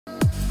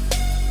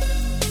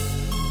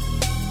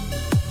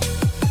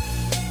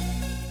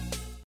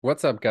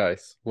What's up,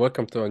 guys?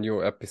 Welcome to a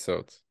new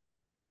episode.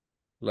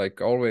 Like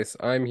always,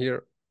 I'm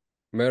here,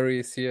 Mary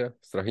is here,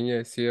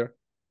 Strahinja is here,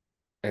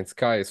 and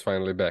Sky is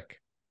finally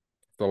back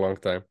after a long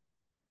time.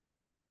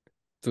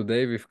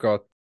 Today we've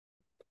got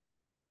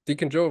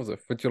Deacon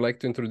Joseph. Would you like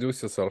to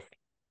introduce yourself?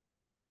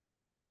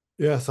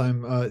 Yes,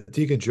 I'm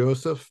Deacon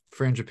Joseph,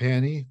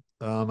 Frangipani.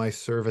 I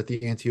serve at the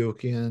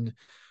Antiochian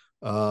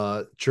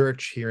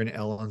Church here in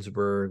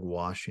Ellensburg,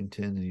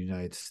 Washington, in the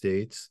United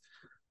States.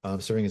 I'm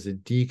serving as a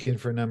deacon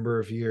for a number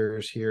of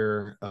years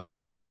here,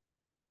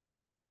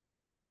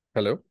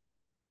 Hello?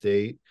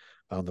 state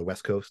on the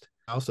West Coast.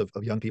 House of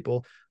young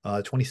people,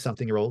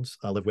 20-something-year-olds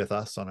live with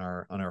us on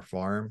our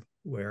farm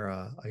where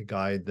I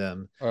guide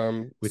them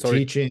with Sorry,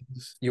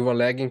 teachings. you were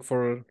lagging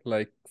for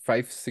like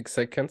 5, 6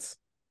 seconds,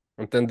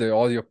 and then the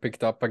audio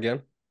picked up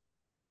again.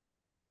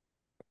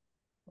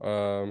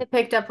 Um, It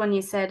picked up when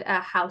you said a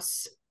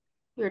house.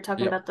 You were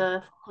talking yep. about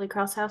the Holy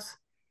Cross house.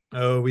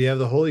 Oh, we have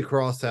the Holy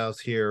Cross House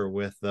here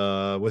with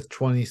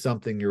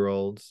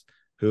 20-something-year-olds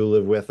who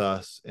live with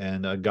us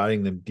and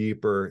guiding them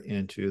deeper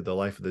into the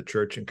life of the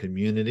church and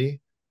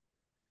community.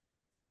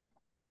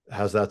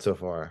 How's that so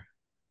far?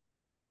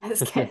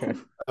 That's good.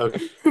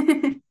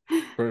 Okay.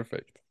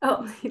 Perfect.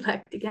 Oh, he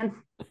lagged again.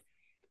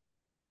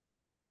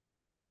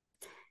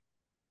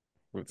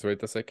 Let's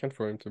wait a second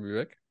for him to be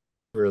back.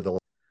 For the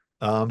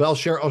but I'll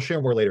share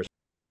more later.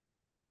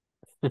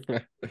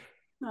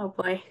 Oh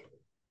boy.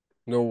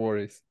 No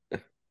worries.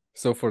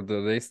 So for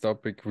today's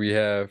topic, we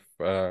have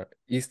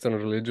Eastern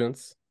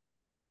religions.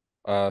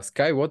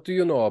 Sky, what do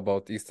you know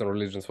about Eastern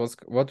religions?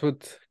 What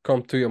would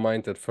come to your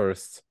mind at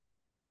first?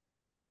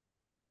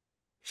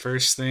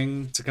 First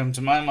thing to come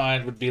to my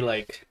mind would be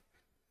like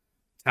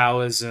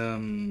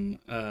Taoism,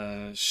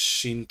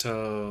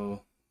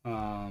 Shinto,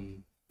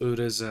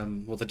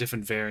 Buddhism, well, the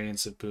different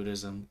variants of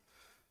Buddhism.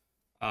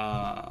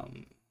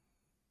 Um,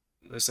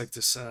 there's like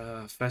this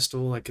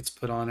festival like gets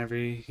put on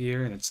every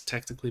year, and it's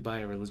technically by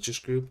a religious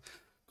group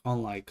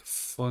called like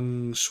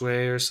Feng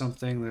Shui or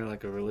something. They're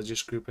like a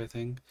religious group, I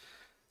think.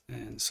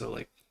 And so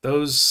like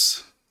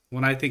those,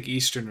 when I think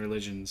Eastern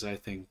religions, I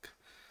think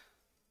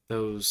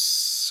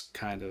those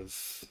kind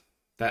of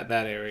that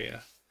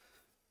area.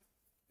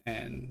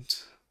 And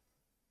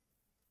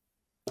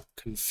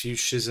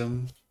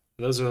Confucianism.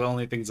 Those are the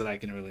only things that I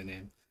can really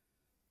name.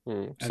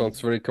 Sounds And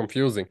very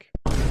confusing.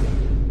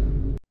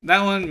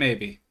 that one,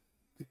 maybe.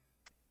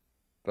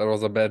 That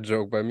was a bad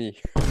joke by me.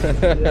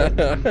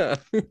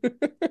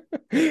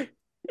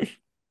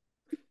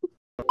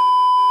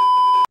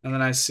 And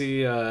then I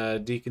see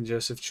Deacon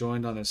Joseph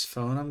joined on his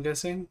phone, I'm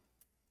guessing.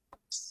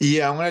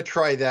 Yeah, I'm gonna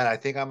try that. I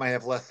think I might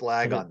have less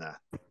lag Mhm. on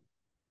that.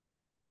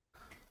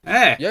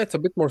 Hey, Yeah, it's a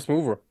bit more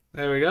smoother.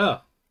 there we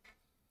go.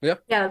 Yeah,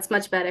 Yeah, that's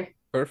much better.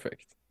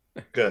 perfect.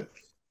 Good.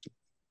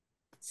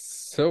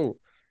 So,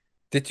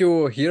 did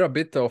you hear a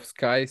bit of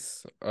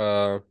Sky's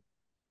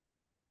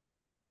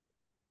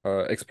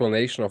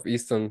explanation of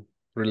Eastern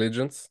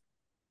religions?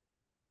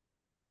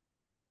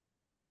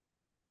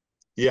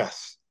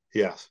 Yes.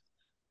 Yes.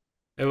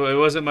 It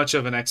wasn't much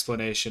of an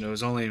explanation. It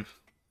was only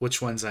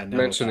which ones I know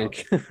Mentioning.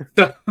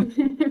 about.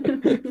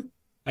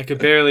 I could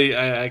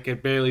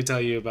barely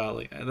tell you about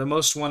like the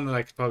most one that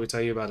I could probably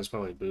tell you about is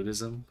probably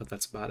Buddhism, but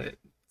that's about it.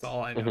 That's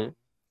all I know. Mhm.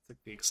 It's like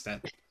the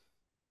extent.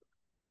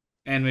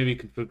 And maybe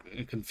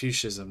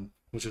Confucianism,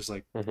 which is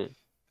like Mhm.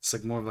 it's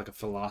like more of like a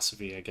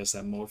philosophy, I guess,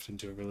 that morphed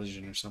into a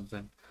religion or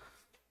something.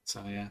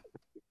 So yeah,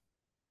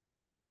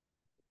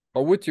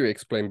 How would you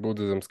explain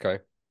Buddhism, Sky?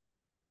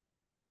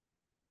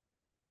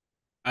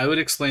 I would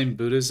explain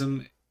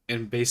Buddhism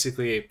in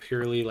basically a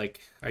purely like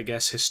I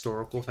guess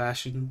historical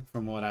fashion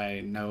from what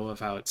I know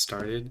of how it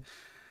started.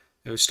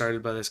 It was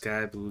started by this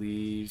guy, I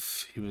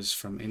believe he was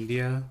from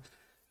India.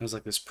 It was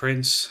like this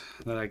prince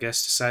that I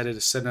guess decided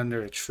to sit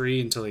under a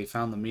tree until he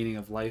found the meaning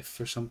of life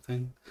or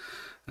something,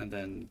 and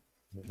then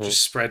Mhm.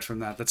 just spread from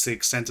that. That's the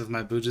extent of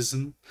my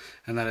Buddhism,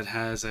 and that it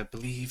has, I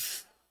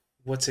believe,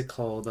 what's it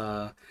called?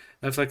 They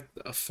have like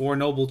four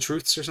noble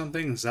truths or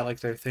something. Is that like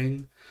their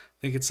thing?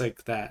 I think it's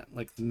like that.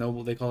 Like the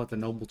noble, they call it the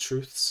noble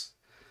truths.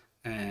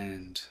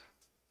 And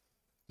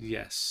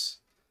yes,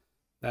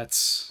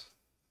 that's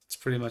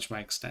pretty much my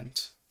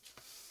extent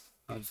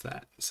of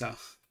that. So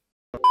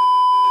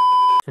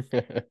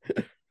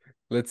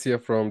Let's hear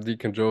from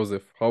Deacon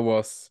Joseph. How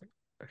was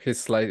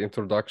his slight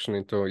introduction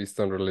into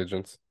Eastern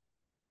religions?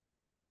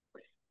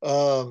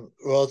 Well,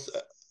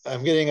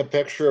 I'm getting a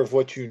picture of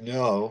what you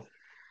know.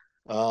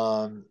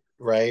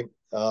 Right.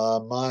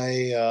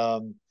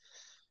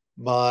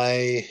 My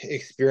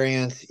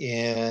experience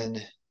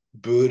in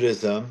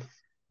Buddhism.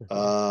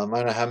 Mhm. I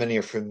don't know how many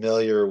are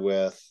familiar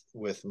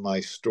with my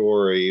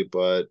story,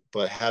 but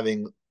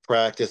having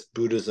practiced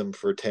Buddhism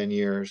for 10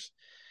 years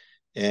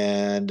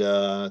and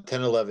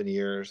 10, 11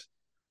 years,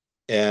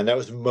 and that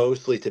was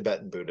mostly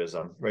Tibetan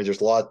Buddhism, right?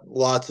 There's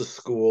lots of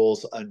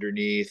schools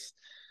underneath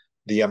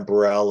the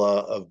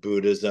umbrella of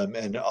Buddhism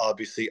and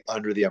obviously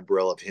under the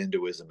umbrella of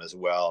Hinduism as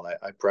well. And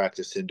I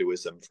practiced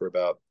Hinduism for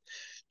about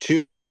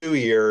 2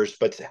 years,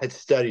 but had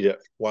studied it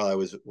while I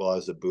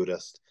was a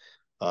Buddhist.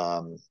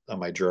 on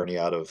my journey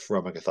out of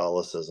Roman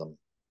Catholicism.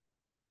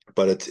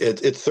 But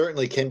it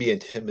certainly can be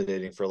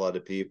intimidating for a lot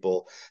of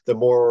people. The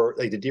more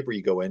like the deeper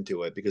you go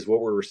into it, because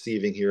what we're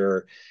receiving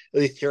here,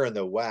 at least here in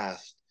the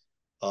West,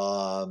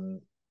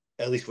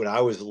 at least when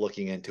I was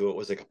looking into it,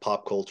 was like a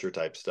pop culture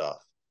type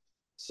stuff.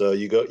 So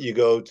you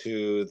go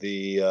to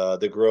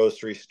the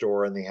grocery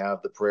store and they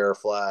have the prayer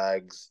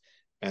flags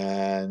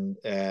and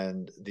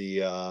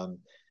the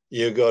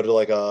you go to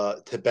like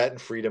a Tibetan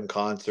freedom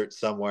concert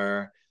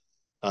somewhere.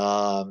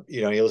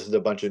 You listen to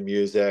a bunch of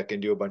music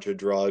and do a bunch of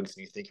drugs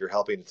and you think you're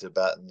helping the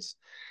Tibetans.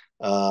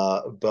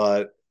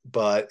 But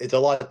it's a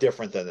lot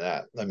different than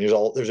that. I mean,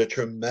 there's a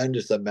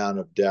tremendous amount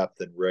of depth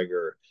and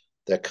rigor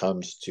that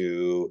comes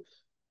to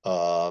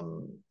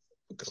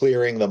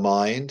clearing the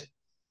mind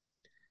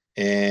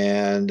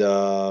and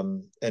not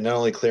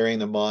only clearing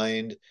the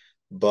mind,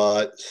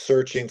 but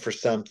searching for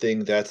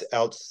something that's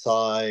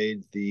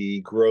outside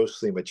the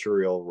grossly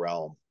material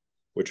realm,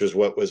 which is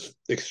what was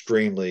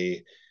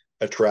extremely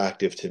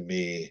attractive to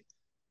me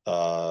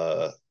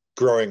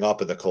growing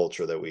up in the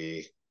culture that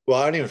I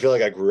don't even feel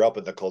like I grew up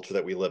in the culture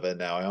that we live in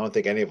now. I don't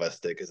think any of us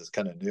did because it's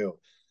kind of new.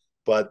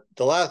 But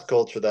the last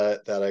culture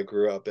that I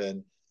grew up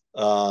in,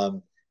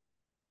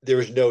 there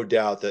was no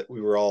doubt that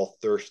we were all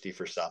thirsty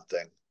for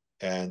something.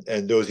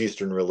 And those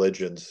Eastern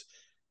religions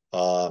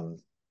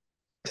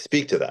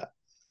speak to that.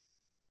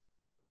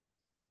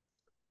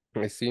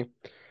 I see.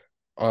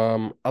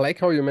 I like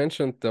how you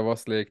mentioned there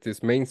was like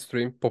this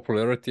mainstream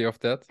popularity of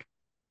that,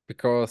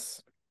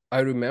 because I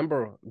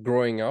remember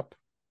growing up,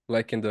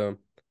 like in the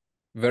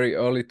very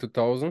early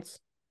 2000s,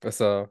 as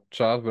a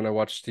child when I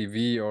watched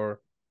TV or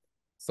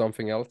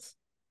something else,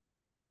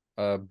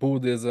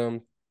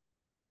 Buddhism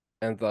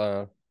and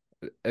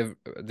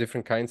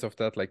different kinds of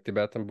that, like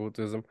Tibetan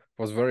Buddhism,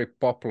 was very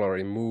popular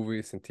in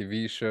movies and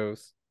TV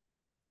shows.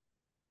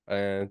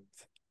 And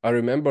I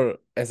remember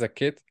as a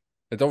kid,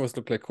 it always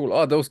looked like cool.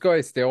 Oh, those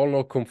guys, they all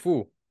know Kung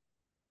Fu.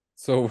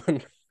 So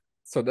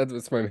so that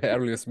was my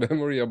earliest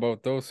memory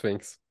about those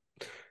things.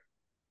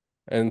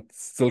 And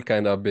still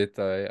kind of a bit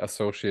I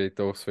associate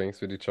those things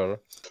with each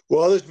other.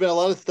 Well, there's been a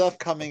lot of stuff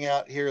coming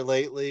out here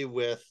lately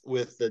with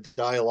the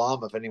Dalai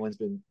Lama. If anyone's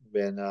been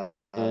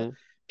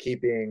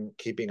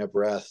keeping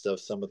abreast of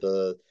some of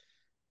the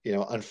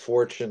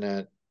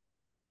unfortunate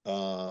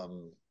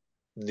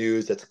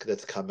news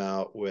that's come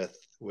out with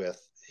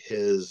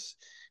his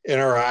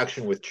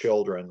interaction with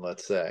children,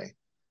 let's say,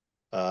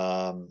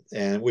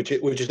 and which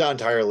is not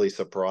entirely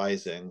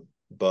surprising,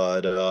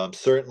 but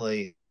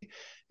certainly,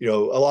 a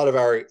lot of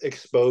my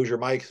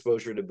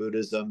exposure to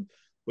Buddhism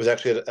was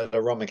actually at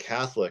a Roman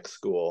Catholic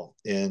school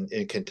in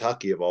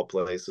Kentucky, of all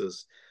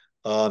places,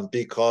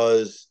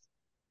 because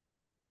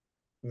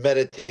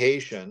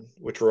meditation,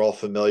 which we're all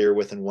familiar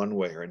with in one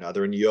way or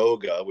another, and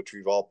yoga, which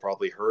we've all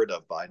probably heard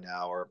of by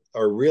now,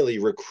 are really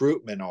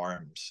recruitment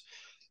arms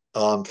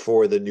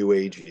for the New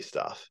Agey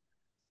stuff.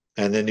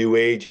 And the New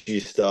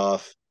Agey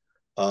stuff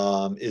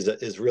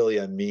is really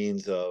a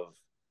means of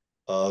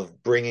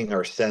bringing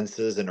our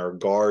senses and our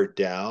guard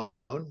down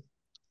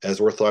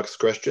as Orthodox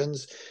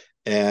Christians,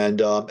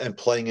 and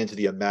playing into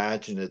the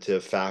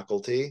imaginative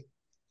faculty,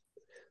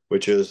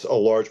 which is a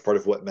large part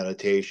of what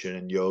meditation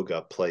and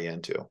yoga play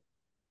into.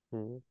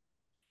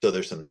 So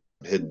there's some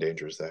hidden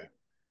dangers there.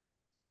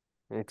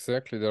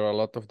 Exactly, there are a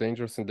lot of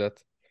dangers in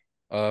that.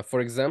 For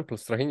example,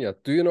 Strahinja,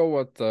 do you know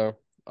what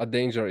a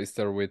danger is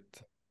there with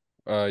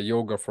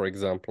yoga, for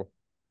example?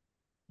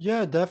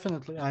 Yeah,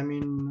 definitely. I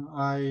mean,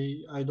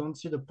 I don't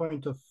see the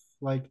point of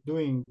like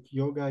doing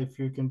yoga if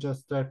you can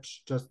just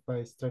stretch just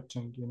by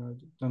stretching, you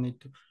don't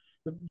need to.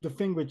 The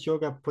thing with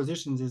yoga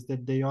positions is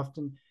that they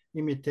often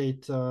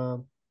imitate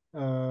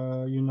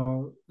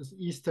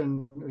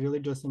Eastern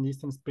religious and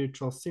Eastern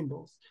spiritual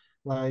symbols.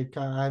 Like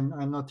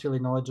I'm not really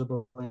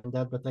knowledgeable in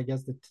that, but I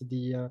guess that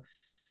the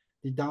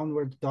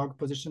downward dog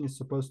position is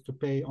supposed to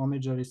pay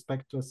homage or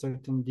respect to a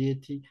certain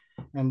deity,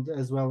 and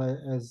as well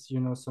as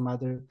some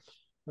other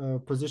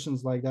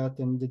positions like that.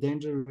 And the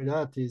danger with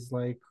that is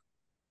like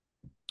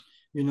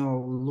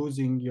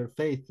losing your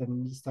faith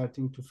and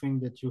starting to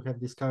think that you have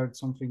discovered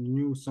something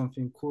new,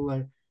 something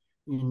cooler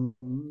in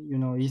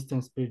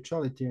Eastern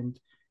spirituality, and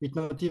it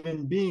not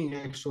even being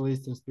actual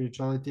Eastern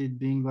spirituality, it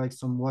being like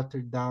some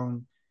watered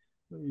down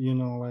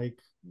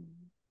like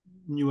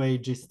new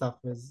agey stuff,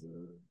 as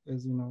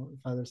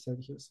Father said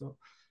here. So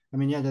I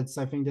mean, yeah,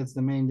 I think that's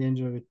the main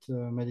danger with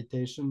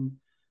meditation.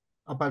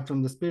 Apart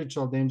from the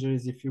spiritual danger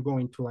is if you go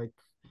into like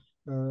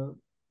uh,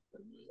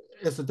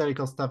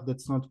 esoterical stuff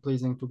that's not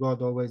pleasing to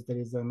God. Always there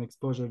is an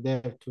exposure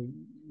there to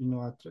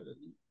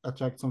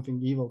attract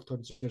something evil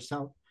towards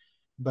yourself.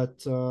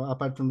 But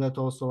apart from that,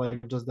 also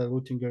like just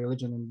diluting your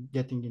religion and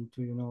getting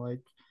into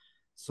like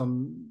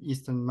some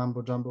Eastern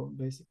mumbo jumbo,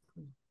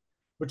 basically,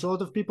 which a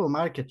lot of people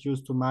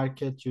used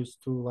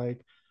to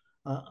like.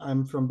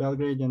 I'm from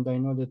Belgrade, and I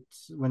know that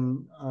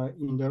when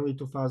in the early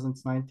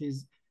 2000s,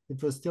 90s,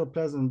 it was still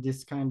present.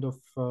 This kind of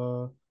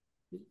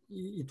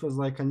it was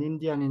like an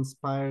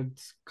Indian-inspired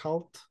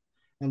cult,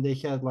 and they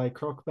had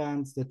like rock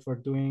bands that were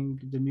doing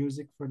the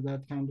music for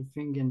that kind of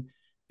thing, and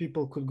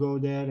people could go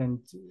there and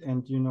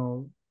you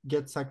know,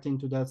 get sucked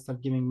into that,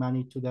 start giving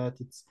money to that.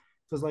 It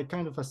was like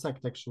kind of a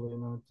sect, actually, you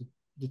know.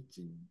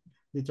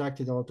 It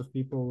attracted a lot of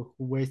people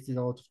who wasted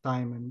a lot of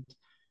time and,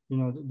 you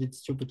know, did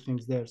stupid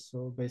things there.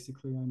 So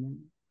basically, I mean,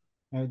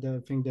 I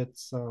think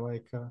that's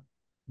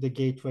the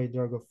gateway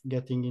drug of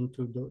getting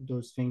into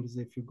those things.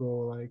 If you go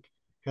like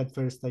head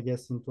first, I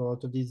guess, into a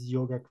lot of these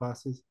yoga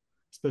classes,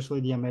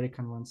 especially the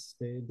American ones,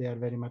 they are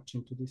very much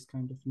into this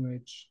kind of new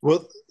age.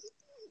 Well,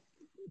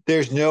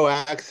 there's no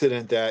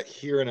accident that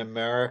here in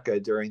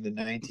America during the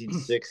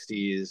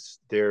 1960s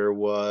there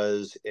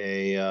was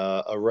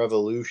a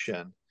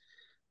revolution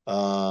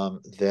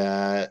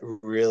that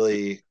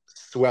really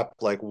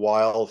swept like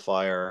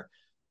wildfire,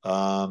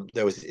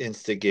 that was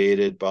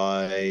instigated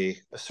by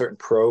a certain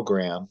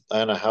program. I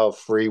don't know how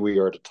free we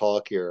are to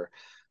talk here,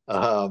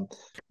 um,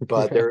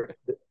 but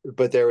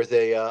there was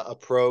a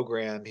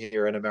program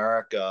here in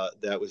America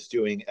that was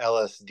doing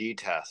LSD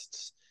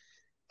tests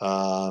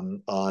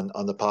on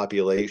the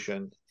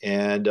population,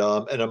 and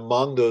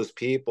among those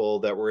people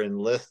that were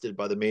enlisted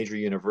by the major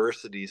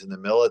universities and the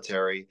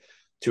military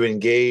to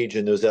engage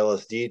in those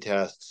LSD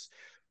tests,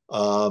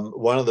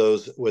 one of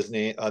those was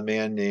a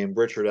man named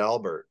Richard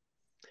Albert.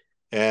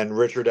 And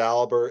Richard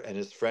Albert and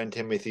his friend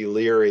Timothy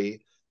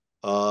Leary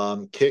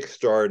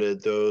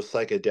kickstarted those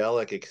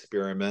psychedelic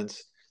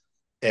experiments,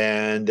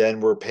 and then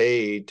were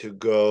paid to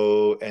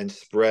go and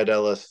spread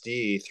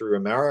LSD through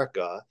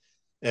America.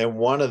 And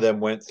one of them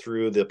went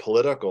through the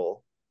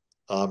political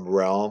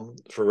realm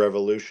for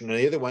revolution, and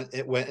the other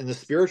went in the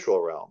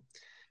spiritual realm.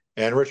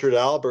 And Richard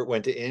Albert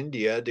went to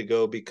India to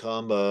go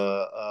become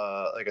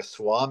like a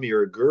swami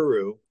or a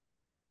guru,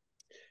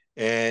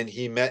 and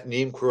he met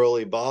Neem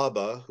Karoli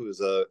Baba,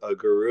 who's a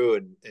guru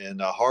in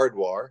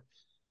Hardwar,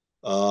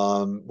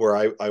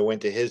 where I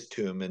went to his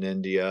tomb in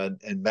India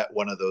and met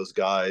one of those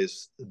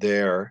guys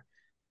there,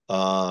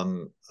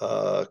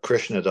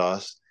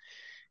 Krishnadas.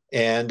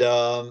 And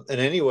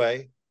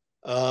anyway,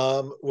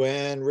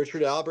 when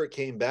Richard Albert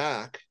came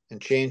back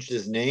and changed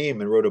his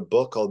name and wrote a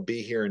book called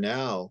Be Here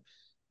Now,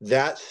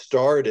 that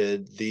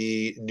started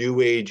the new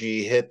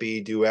agey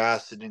hippie do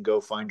acid and go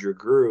find your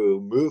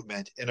guru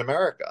movement in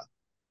America.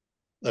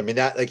 I mean,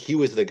 that, like, he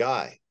was the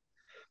guy,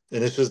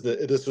 and this was in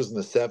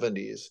the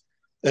 70s,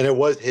 and it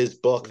was his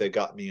book that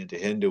got me into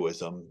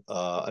Hinduism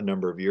a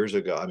number of years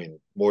ago. I mean,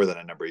 more than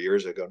a number of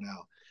years ago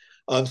now.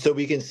 So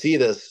we can see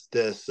this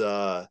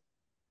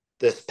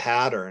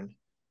pattern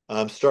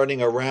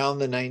starting around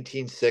the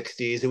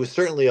 1960s. It was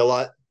certainly a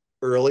lot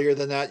earlier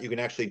than that. You can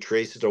actually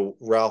trace it to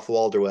Ralph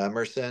Waldo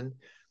Emerson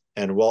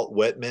and Walt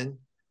Whitman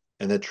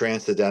and the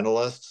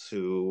Transcendentalists,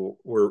 who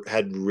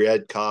had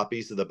read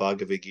copies of the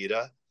Bhagavad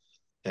Gita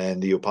and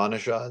the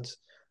Upanishads.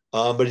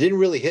 But it didn't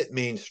really hit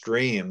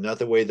mainstream, not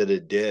the way that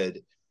it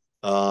did,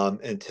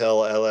 until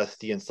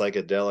LSD and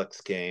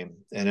psychedelics came.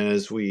 And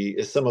as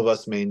some of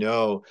us may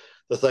know,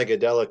 the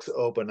psychedelics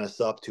open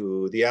us up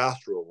to the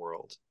astral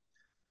world.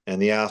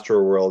 And the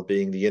astral world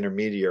being the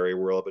intermediary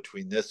world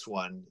between this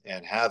one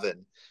and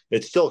heaven.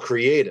 It's still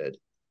created,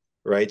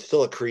 right? It's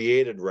still a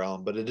created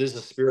realm, but it is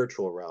a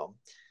spiritual realm.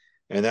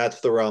 And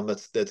that's the realm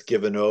that's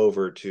given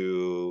over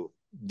to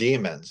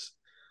demons.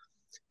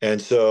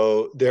 And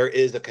so there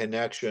is a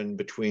connection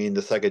between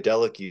the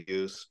psychedelic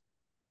use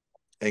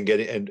and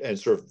getting and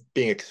sort of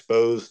being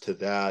exposed to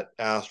that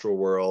astral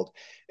world,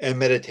 and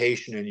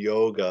meditation and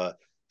yoga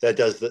that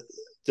does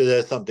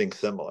something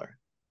similar.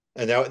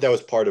 And that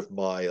was part of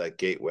my like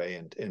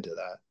gateway into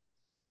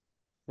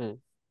that.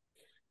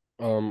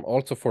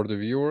 Also for the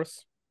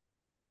viewers,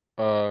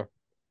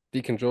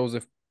 Deacon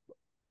Joseph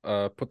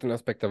put in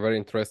aspect a very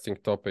interesting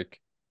topic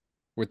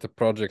with the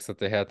projects that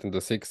they had in the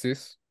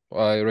 60s.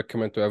 I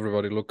recommend to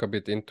everybody look a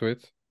bit into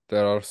it.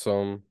 There are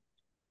some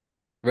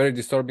very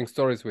disturbing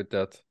stories with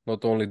that.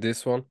 Not only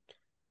this one,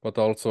 but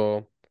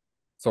also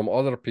some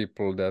other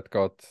people that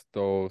got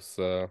those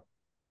that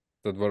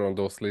were on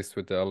those lists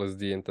with the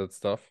LSD and that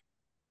stuff.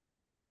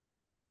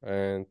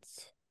 And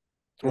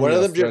One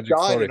of them just tragic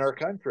died story. in our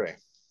country.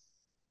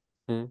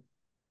 Hmm.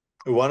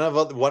 One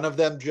of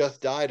them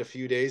just died a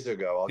few days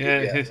ago.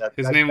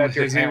 His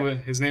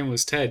name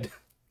was Ted.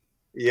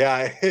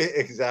 Yeah,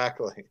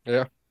 exactly.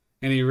 Yeah.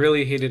 And he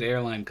really hated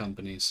airline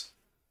companies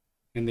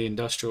in the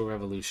Industrial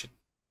Revolution.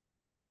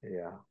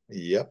 Yeah.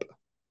 Yep.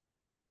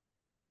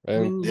 I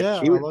And mean,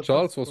 yeah,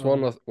 Charles was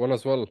one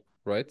as well,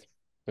 right?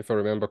 If I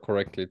remember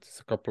correctly. It's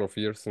a couple of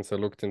years since I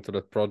looked into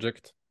that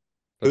project.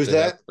 Who's they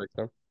had that? back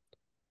then.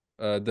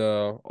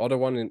 The other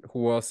one who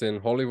was in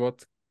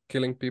Hollywood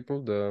killing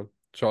people, the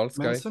Charles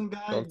Manson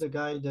guy. guy, the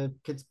guy that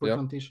kids put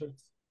on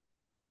t-shirts.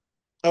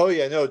 Oh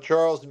yeah, no,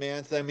 Charles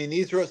Manson. I mean,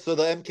 these were, so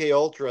the MK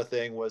Ultra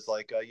thing was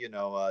like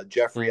a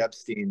Jeffrey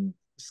Epstein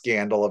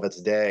scandal of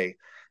its day,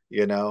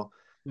 you know.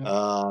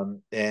 Yeah.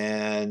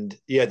 And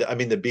yeah, I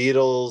mean, the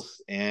Beatles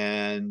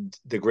and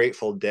the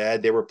Grateful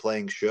Dead, they were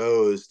playing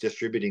shows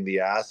distributing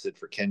the acid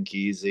for Ken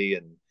Kesey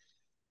and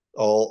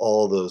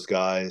all those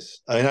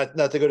guys. I mean,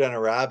 not to go down a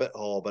rabbit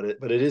hole, but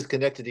it is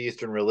connected to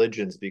Eastern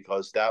religions,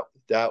 because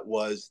that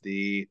was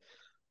the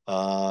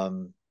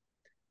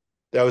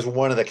that was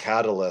one of the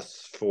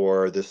catalysts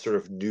for this sort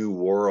of new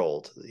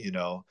world,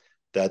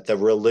 that the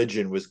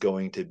religion was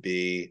going to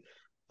be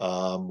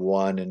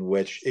one in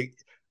which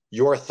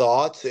your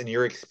thoughts and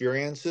your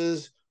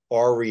experiences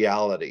are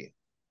reality,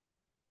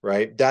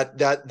 right?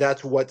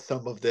 That's what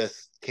some of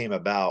this came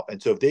about.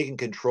 And so if they can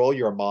control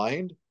your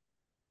mind,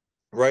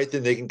 right,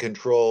 then they can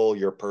control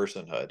your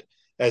personhood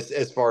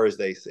as far as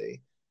they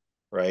see,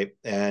 right?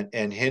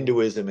 And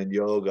Hinduism and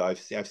yoga,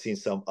 I've seen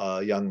some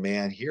young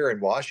man here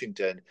in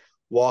Washington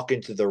walk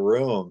into the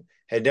room,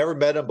 had never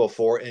met him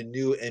before, and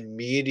knew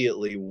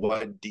immediately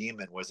what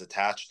demon was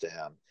attached to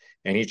him.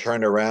 And he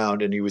turned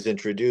around and he was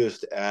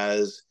introduced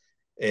as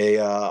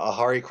a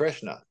Hare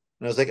Krishna.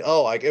 And I was like,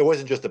 oh, it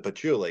wasn't just a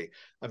patchouli.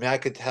 I mean, I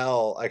could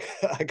tell, I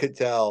could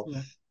tell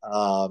Yeah.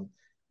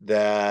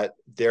 that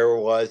there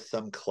was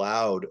some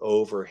cloud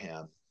over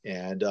him.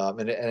 And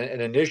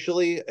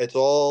initially, it's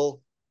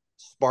all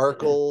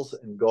sparkles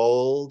and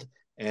gold,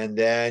 and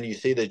then you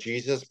see the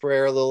Jesus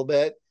prayer a little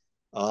bit,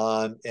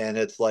 and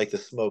it's like the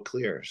smoke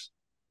clears.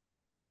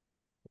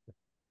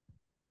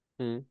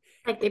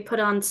 Like they put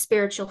on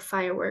spiritual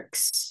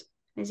fireworks,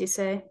 as you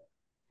say.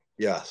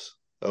 Yes.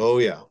 Oh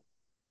yeah.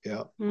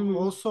 Yeah.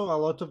 Also, a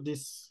lot of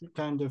these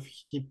kind of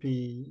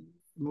hippie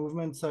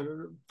movements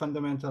are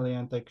fundamentally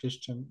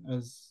anti-Christian,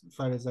 as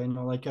far as I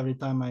know. Like every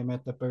time I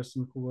met a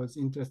person who was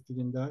interested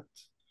in that,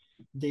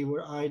 they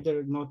were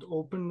either not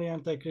openly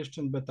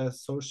anti-Christian but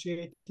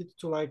associated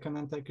to like an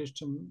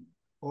anti-Christian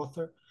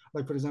author.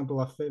 Like for example,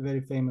 a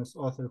very famous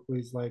author who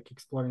is like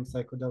exploring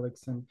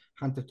psychedelics, and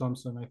Hunter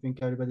Thompson. I think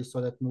everybody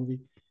saw that movie,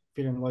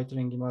 Fear and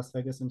Loitering in Las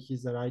Vegas, and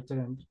he's a writer,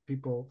 and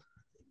people,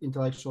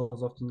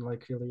 intellectuals, often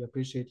like really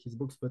appreciate his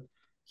books, but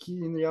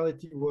he in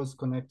reality was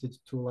connected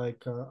to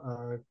like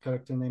a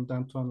character named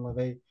Antoine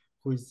LaVey,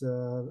 who is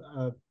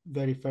a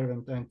very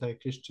fervent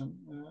anti-Christian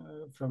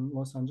from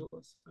Los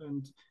Angeles,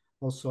 and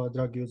also a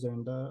drug user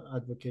and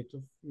advocate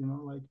of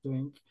like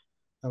doing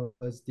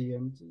LSD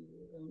and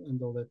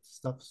all that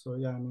stuff. So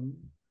yeah, I mean,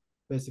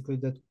 basically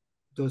that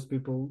those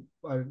people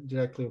are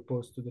directly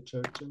opposed to the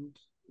church and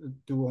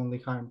do only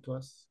harm to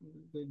us.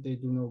 They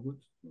do no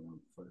good,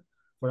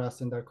 for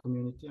us and our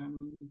community. I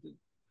mean,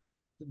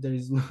 there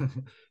is no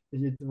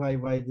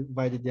why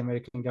did the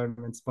American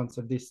government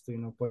sponsor this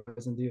to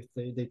poison the youth?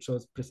 They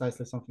chose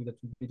precisely something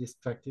that would be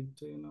destructive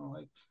to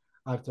like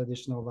our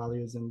traditional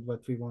values and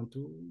what we want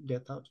to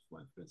get out of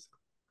life, basically.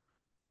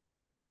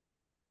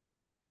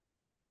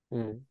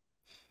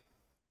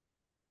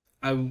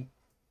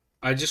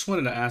 I just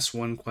wanted to ask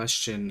one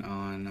question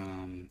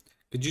on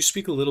could you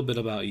speak a little bit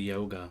about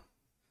yoga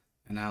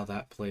and how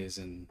that plays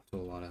into a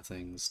lot of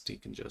things,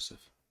 Deacon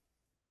Joseph?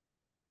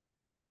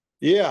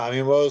 Yeah, I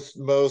mean,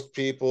 most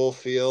people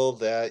feel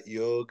that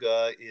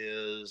yoga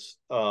is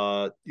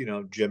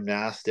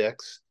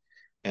gymnastics,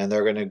 and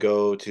they're going to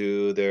go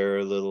to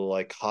their little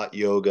like hot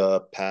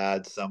yoga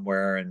pad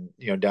somewhere in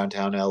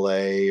downtown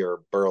LA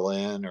or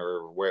Berlin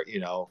or where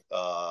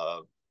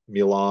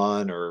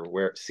Milan or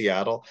where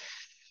Seattle.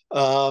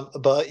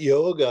 But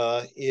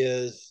yoga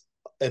is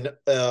an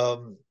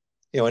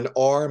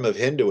arm of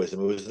Hinduism.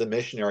 It was the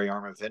missionary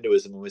arm of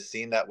Hinduism and was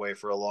seen that way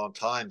for a long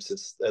time,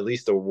 since at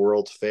least the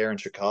World's Fair in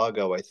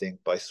Chicago, I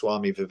think, by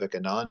Swami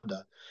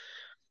Vivekananda.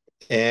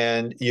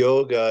 And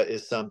yoga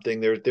is something,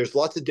 there's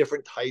lots of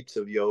different types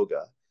of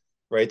yoga,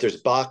 right? There's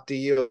bhakti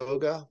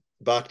yoga.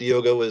 Bhakti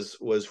yoga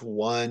was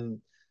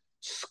one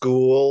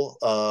school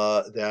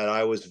that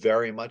I was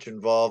very much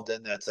involved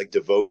in. That's like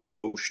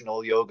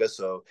devotional yoga.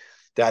 So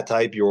that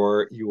type,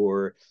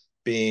 you're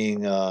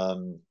being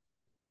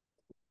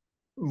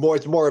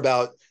it's more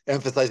about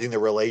emphasizing the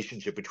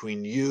relationship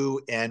between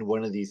you and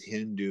one of these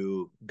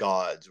Hindu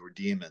gods or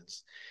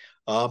demons.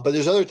 But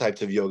there's other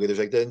types of yoga. There's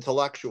like the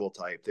intellectual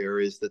type. There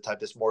is the type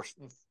that's more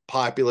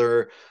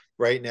popular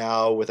right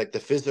now with like the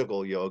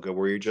physical yoga,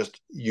 where you're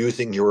just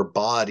using your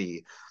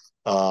body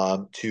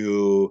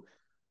to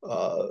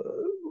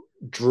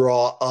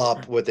draw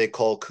up what they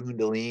call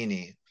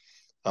Kundalini.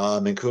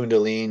 And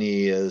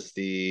Kundalini is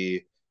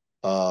the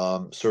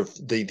sort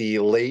of the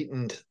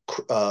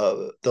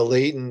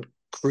latent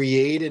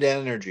created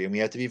energy, and we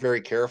have to be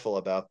very careful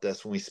about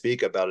this when we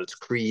speak about it. It's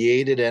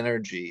created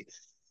energy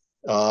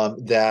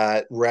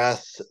that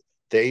rests,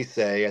 they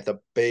say, at the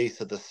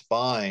base of the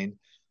spine,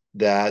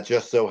 that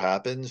just so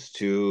happens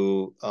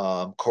to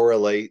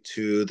correlate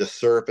to the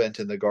serpent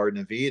in the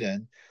Garden of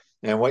Eden.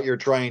 And what you're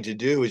trying to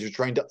do is you're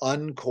trying to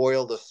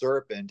uncoil the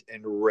serpent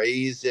and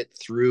raise it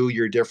through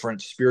your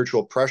different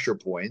spiritual pressure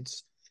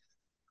points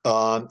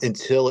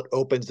until it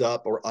opens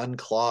up or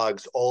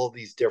unclogs all of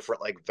these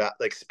different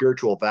like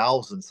spiritual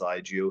valves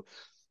inside you.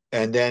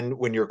 And then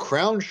when your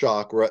crown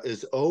chakra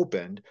is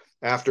opened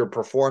after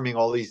performing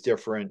all these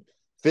different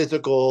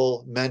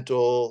physical,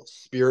 mental,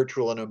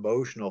 spiritual, and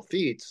emotional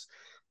feats,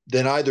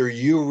 then either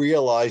you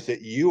realize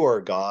that you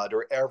are God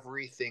or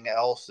everything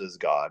else is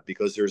God,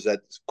 because there's that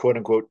quote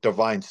unquote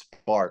divine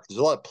spark. There's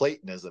a lot of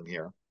Platonism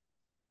here,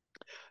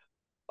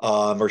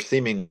 or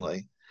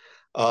seemingly.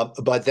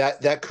 But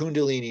that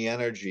Kundalini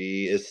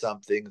energy is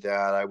something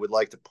that I would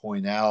like to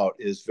point out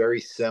is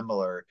very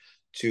similar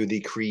to the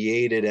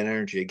created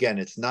energy. Again,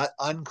 it's not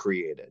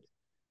uncreated.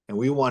 And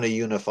we want to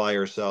unify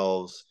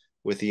ourselves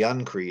with the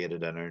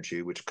uncreated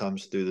energy, which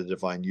comes through the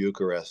divine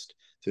Eucharist,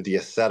 through the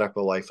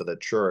ascetical life of the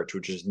church,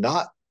 which does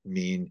not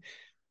mean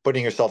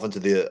putting yourself into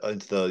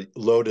the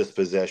lotus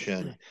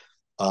position,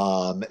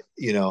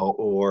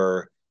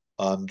 or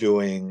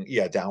doing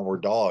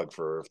downward dog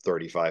for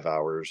 35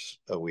 hours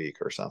a week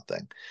or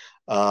something.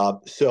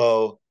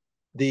 So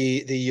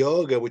the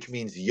yoga, which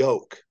means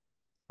yoke,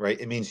 right?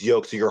 It means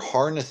yoke. So you're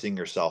harnessing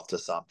yourself to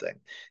something.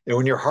 And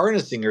when you're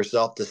harnessing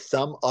yourself to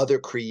some other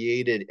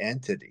created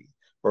entity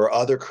or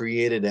other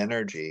created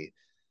energy,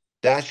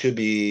 that should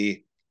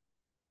be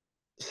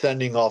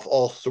sending off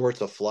all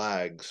sorts of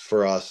flags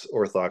for us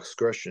Orthodox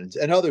Christians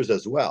and others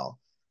as well,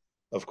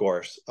 of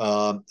course.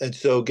 And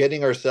so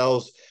getting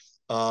ourselves,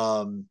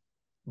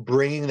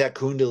 bringing that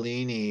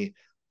Kundalini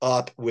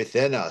up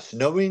within us,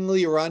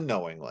 knowingly or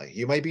unknowingly.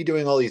 You might be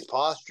doing all these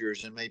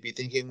postures and might be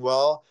thinking,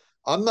 well,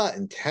 I'm not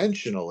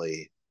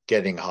intentionally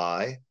getting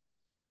high,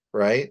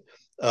 right?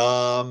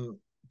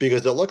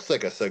 Because it looks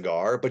like a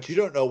cigar, but you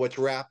don't know what's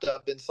wrapped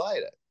up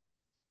inside it.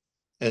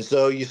 And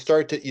so you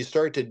start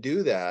to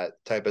do that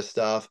type of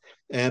stuff,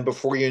 and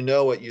before you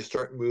know it, you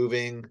start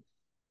moving,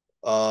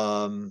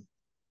 and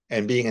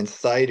being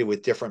incited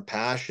with different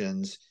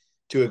passions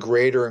to a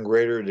greater and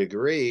greater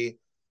degree.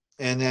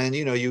 And then,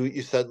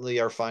 you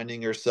suddenly are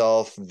finding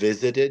yourself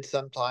visited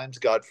sometimes,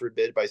 God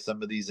forbid, by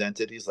some of these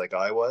entities like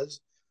I was.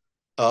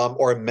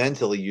 Or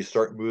mentally you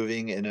start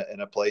moving in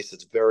a place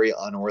that's very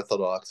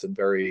unorthodox and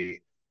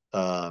very,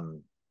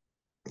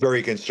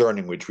 very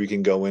concerning, which we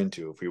can go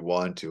into if we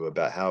want to,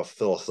 about how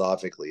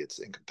philosophically it's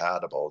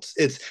incompatible.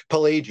 It's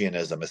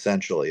Pelagianism,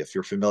 essentially, if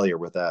you're familiar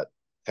with that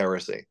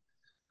heresy.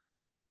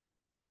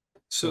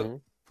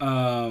 So,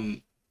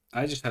 I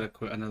just had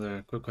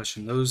another quick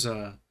question. Those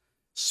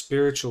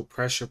spiritual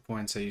pressure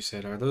points that you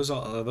said, are those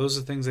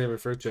the things they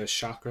refer to as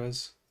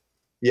chakras?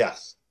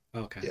 Yes.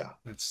 Okay. Yeah.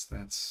 That's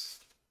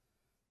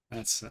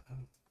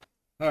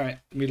all right,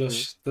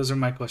 Milos. Those are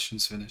my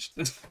questions finished.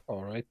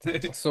 All right.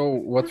 So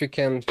what we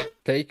can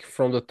take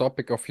from the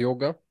topic of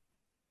yoga,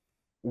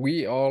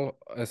 we all,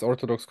 as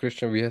Orthodox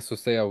Christian, we have to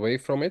stay away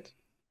from it.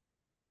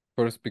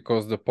 First,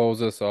 because the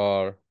poses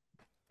are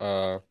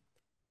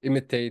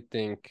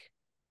imitating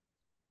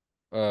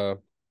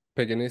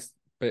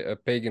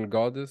pagan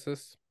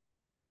goddesses,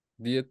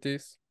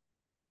 deities,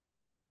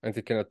 and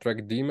it can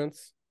attract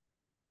demons.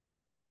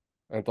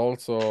 And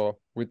also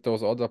with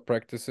those other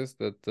practices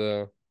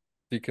that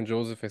Deacon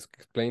Joseph has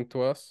explained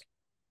to us,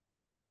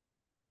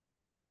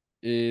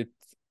 it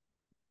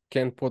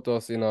can put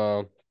us in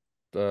a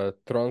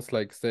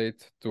trance-like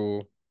state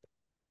to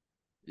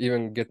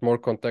even get more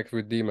contact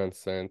with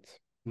demons, and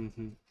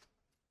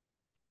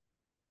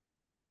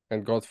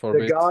God The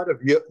forbid.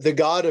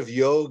 god of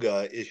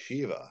yoga is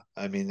Shiva.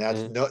 I mean,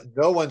 that's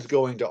no one's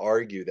going to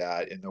argue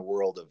that in the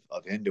world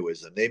of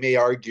Hinduism. They may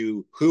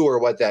argue who or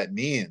what that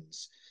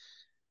means,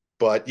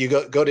 but you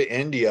go to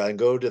India and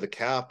go to the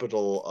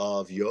capital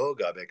of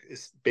yoga.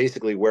 It's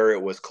basically where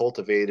it was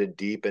cultivated,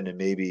 deepened, and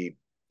maybe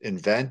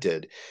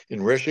invented, in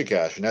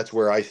Rishikesh, and that's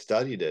where I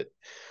studied it.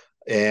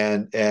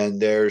 And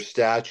there's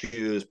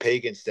statues,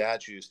 pagan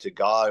statues to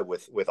God,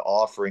 with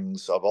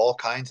offerings of all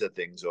kinds of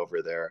things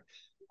over there,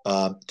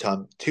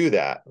 to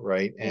that,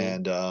 right?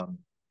 And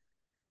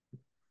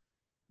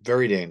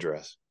very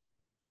dangerous.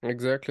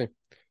 Exactly.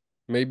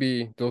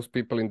 Maybe those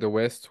people in the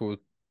West who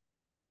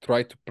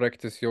try to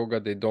practice yoga,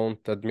 they don't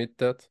admit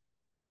that.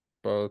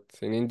 But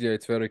in India,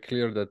 it's very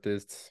clear that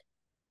it's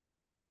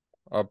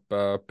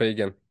a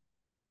pagan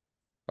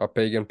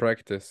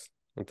practice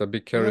and a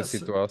big heresy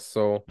Yes. to us.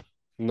 So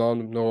no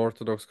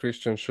Orthodox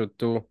Christian should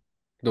do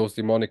those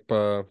demonic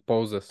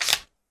poses.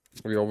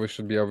 We always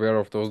should be aware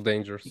of those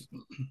dangers.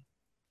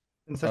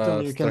 And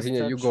certainly you can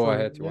Strahinja, you stretch go for,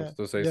 ahead. You wanted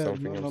to say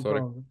something. I'm no sorry.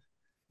 problem.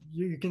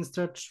 You can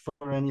stretch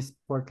for any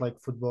sport like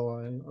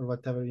football or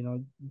whatever,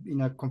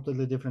 in a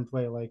completely different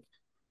way. Like,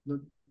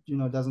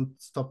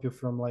 doesn't stop you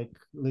from like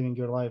living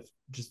your life.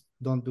 Just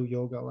don't do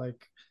yoga.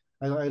 Like,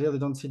 I really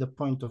don't see the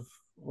point of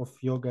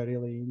yoga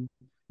really.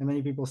 And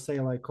many people say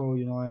like, oh,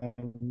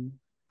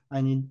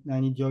 I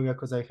need yoga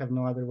because I have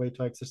no other way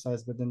to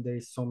exercise. But then there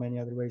is so many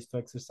other ways to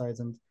exercise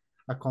and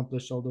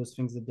accomplish all those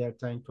things that they're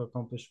trying to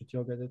accomplish with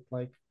yoga, that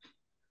like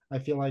I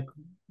feel like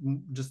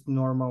just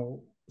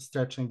normal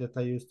stretching that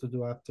I used to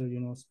do after,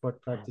 sport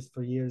practice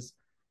for years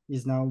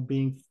is now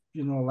being,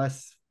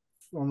 less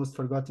almost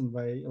forgotten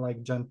by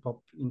like Gen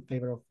Pop in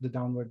favor of the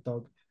downward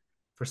dog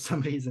for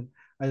some reason.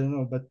 I don't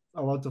know, but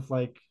a lot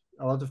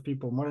of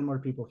people, more and more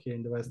people here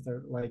in the West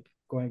are like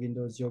going in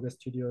those yoga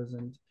studios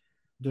and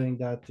doing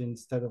that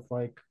instead of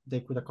like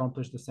they could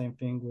accomplish the same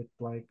thing with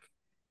like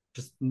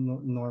just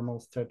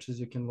normal stretches.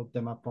 You can look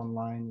them up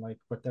online, like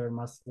whatever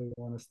muscle you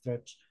want to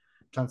stretch.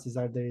 Chances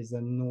are there is a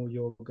no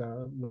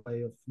yoga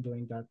way of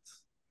doing that.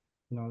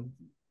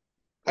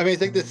 I mean,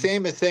 it's like the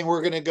same as saying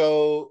we're gonna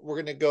go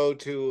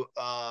to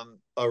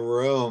a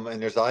room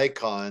and there's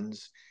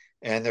icons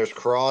and there's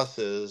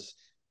crosses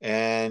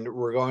and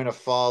we're going to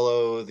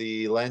follow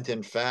the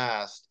Lenten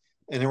fast,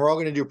 and then we're all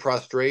going to do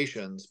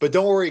prostrations. But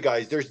don't worry,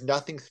 guys, there's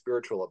nothing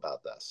spiritual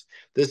about this.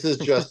 This is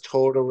just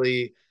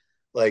totally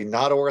like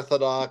not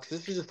orthodox.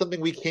 This is just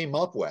something we came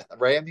up with,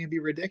 right? I mean, it'd be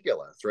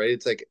ridiculous, right?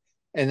 It's like,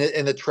 and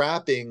the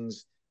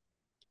trappings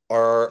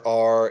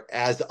are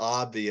as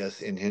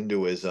obvious in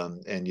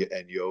Hinduism and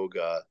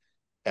yoga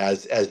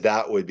as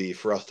that would be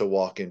for us to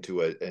walk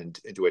into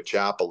a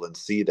chapel and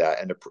see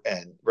that and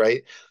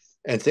right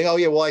and saying, oh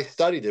yeah, well I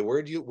studied it.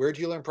 Where'd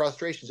you learn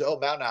prostrations? Oh,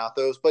 Mount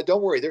Athos. But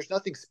don't worry, there's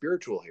nothing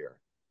spiritual here,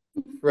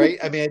 right?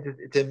 I mean,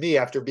 to me,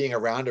 after being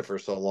around it for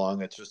so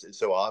long, it's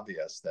so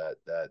obvious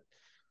that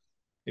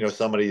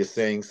somebody is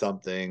saying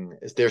something.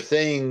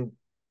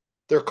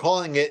 They're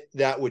calling it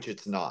that which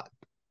it's not,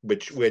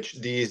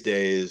 which these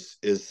days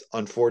is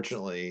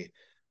unfortunately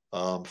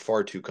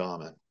far too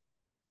common.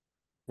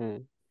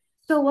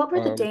 So what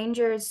were the Um,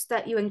 dangers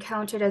that you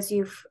encountered as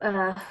you've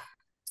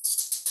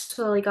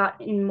slowly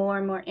gotten more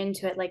and more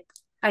into it? Like,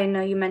 I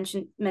know you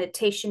mentioned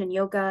meditation and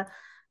yoga.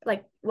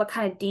 Like, what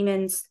kind of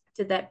demons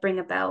did that bring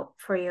about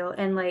for you?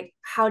 And like,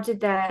 how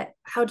did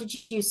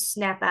you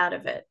snap out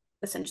of it,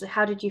 essentially?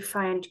 How did you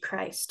find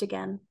Christ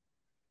again?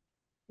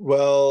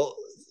 Well,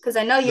 Because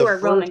I know you the were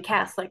first, Roman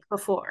Catholic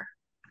before.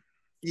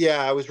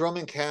 yeah, I was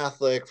Roman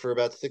Catholic for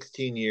about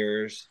 16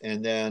 years,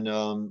 and then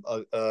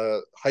a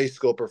high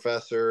school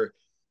professor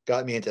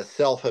got me into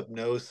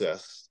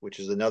self-hypnosis, which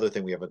is another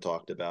thing we haven't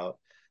talked about,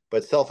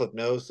 but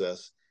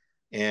self-hypnosis,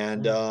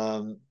 and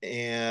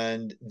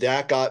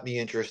that got me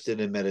interested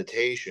in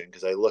meditation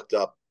because I looked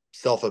up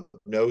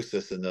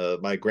self-hypnosis in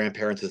my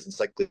grandparents'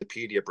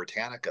 Encyclopedia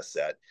Britannica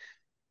set,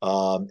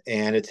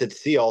 and it said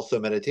see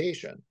also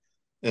meditation,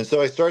 and so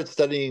I started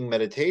studying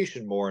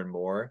meditation more and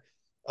more.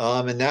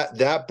 And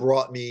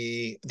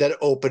that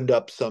opened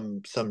up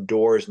some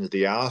doors into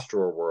the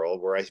astral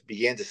world where I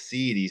began to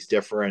see these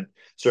different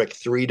sort of like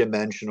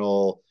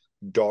three-dimensional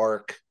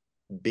dark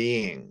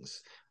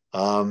beings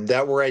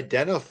that were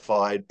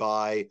identified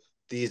by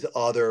these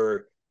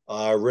other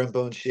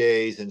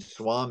Rinpoches and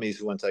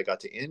Swamis once I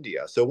got to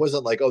India. So it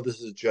wasn't like, oh,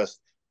 this is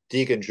just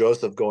Deacon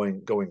Joseph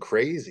going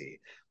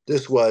crazy.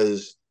 This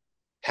was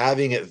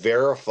having it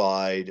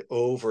verified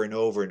over and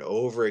over and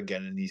over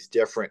again in these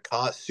different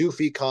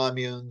Sufi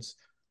communes,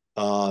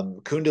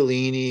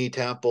 Kundalini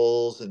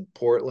temples in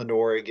Portland,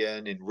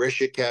 Oregon, in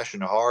Rishikesh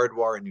and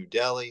Hardwar in New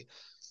Delhi.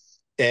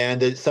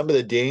 And some of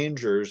the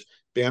dangers,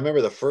 I remember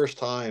the first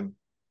time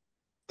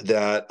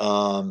that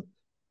that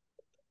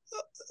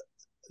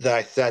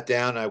I sat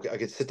down, I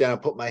could sit down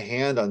and put my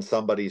hand on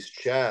somebody's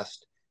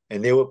chest,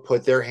 and they would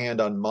put their hand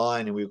on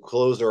mine, and we would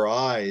close our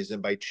eyes,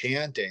 and by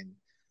chanting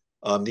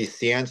these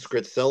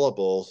Sanskrit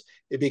syllables,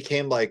 it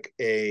became like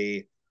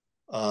a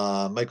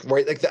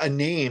a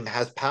name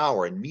has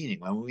power and meaning.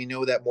 And we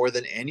know that more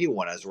than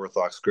anyone as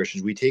Orthodox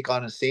Christians. We take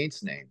on a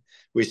saint's name.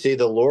 We say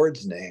the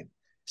Lord's name.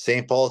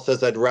 St. Paul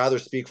says, I'd rather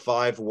speak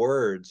 5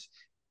 words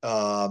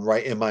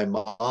right in my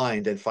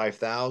mind than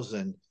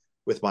 5,000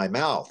 with my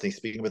mouth. He's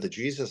speaking with the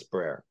Jesus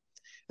prayer.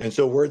 And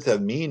so words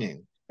have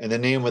meaning, and the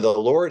name of the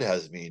Lord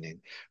has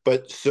meaning,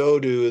 but so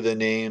do the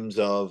names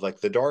of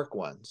like the dark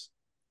ones.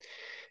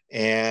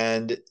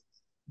 And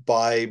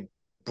by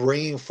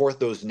bringing forth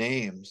those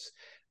names,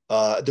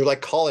 they're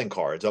like calling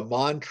cards. A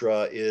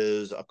mantra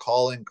is a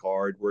calling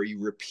card where you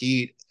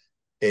repeat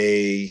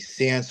a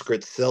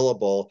Sanskrit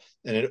syllable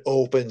and it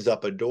opens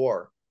up a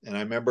door. And I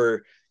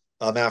remember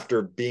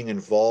after being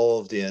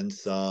involved in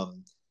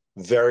some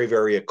very,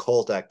 very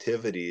occult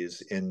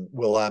activities in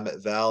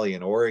Willamette Valley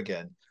in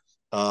Oregon,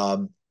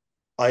 I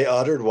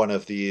uttered one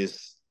of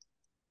these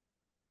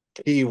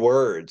key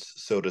words,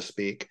 so to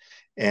speak,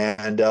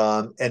 and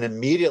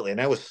immediately,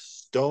 and I was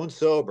stone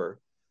sober.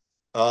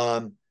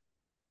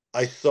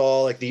 I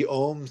saw like the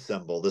Om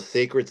symbol, the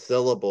sacred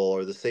syllable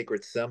or the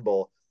sacred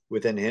symbol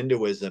within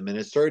Hinduism, and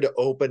it started to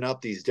open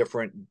up these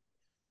different.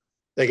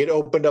 Like it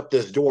opened up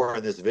this door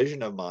and this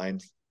vision of mine,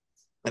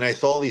 and I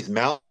saw these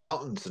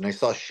mountains, and I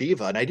saw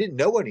Shiva, and I didn't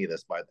know any of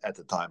this at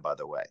the time. By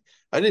the way,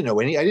 I didn't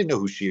know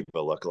who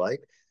Shiva looked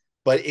like,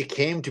 but it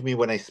came to me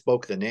when I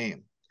spoke the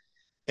name.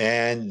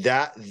 And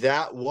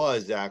that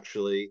was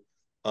actually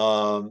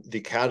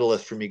the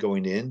catalyst for me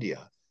going to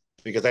India,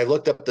 because I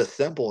looked up the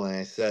symbol and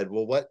I said,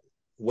 well,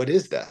 what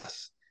is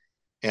this?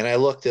 And I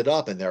looked it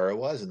up, and there it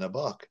was in the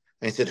book.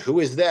 And I said, who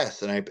is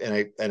this? And I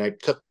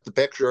took the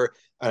picture,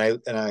 and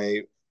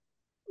I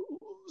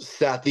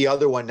sat the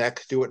other one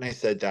next to it, and I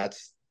said,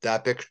 that's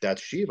that picture,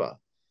 that's Shiva.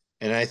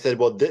 And I said,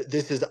 well,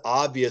 this is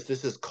obvious.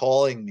 This is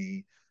calling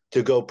me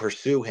to go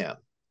pursue him.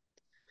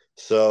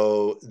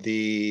 So and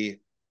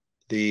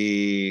then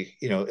the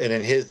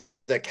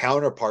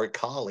counterpart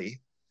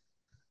Kali,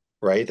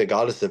 right, the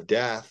goddess of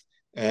death,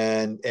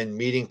 and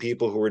meeting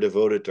people who were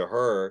devoted to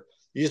her.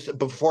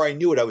 Before I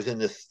knew it, I was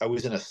in a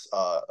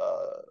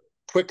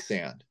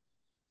quicksand,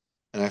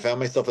 and I found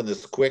myself in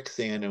this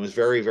quicksand, and it was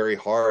very, very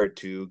hard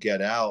to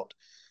get out.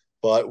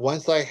 But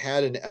once I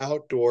had an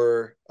out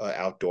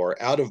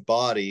of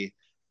body,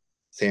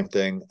 same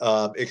thing,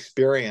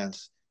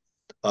 experience,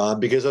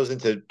 because I was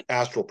into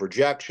astral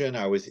projection,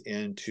 I was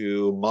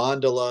into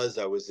mandalas,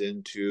 I was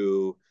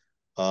into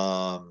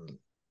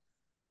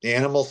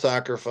animal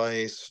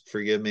sacrifice,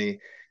 forgive me,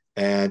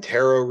 and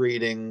tarot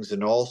readings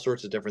and all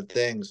sorts of different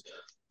things.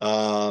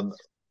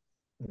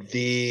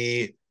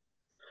 The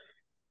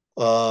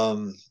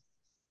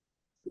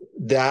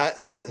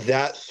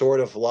that sort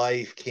of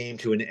life came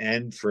to an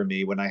end for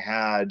me when I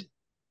had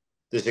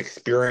this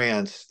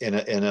experience in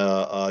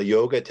a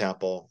yoga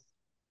temple,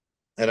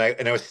 and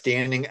I was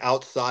standing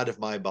outside of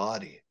my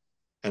body,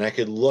 and I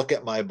could look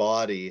at my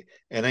body,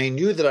 and I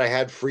knew that I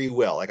had free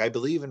will. Like, I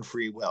believe in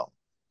free will.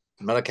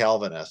 I'm not a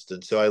Calvinist,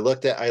 and so I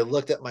looked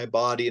at my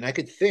body, and I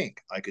could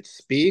think, I could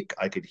speak,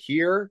 I could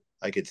hear,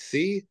 I could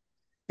see,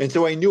 and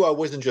so I knew I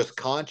wasn't just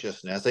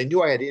consciousness. I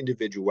knew I had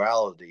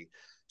individuality.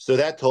 So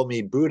that told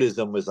me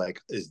Buddhism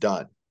is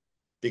done,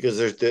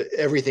 because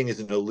everything is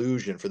an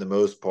illusion for the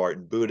most part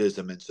in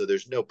Buddhism, and so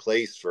there's no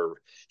place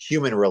for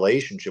human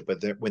relationship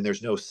when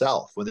there's no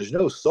self, when there's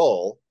no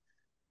soul,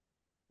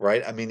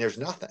 right? I mean, there's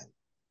nothing,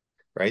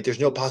 right?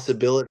 There's no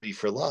possibility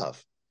for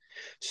love.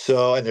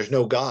 So, and there's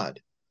no God.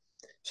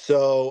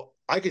 So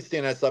I could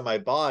stand outside my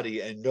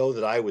body and know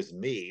that I was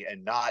me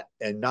and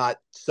not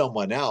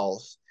someone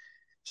else.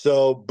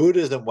 So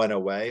Buddhism went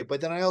away,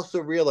 but then I also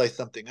realized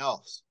something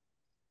else.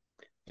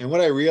 And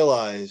what I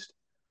realized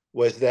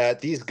was that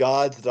these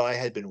gods that I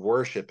had been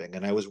worshiping,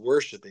 and I was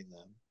worshiping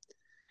them,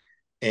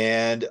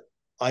 and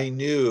I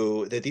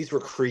knew that these were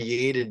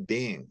created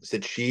beings,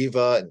 that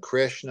Shiva and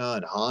Krishna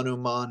and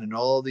Hanuman and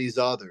all these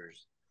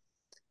others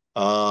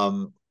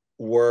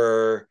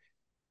were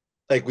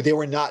like, they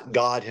were not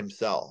God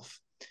himself.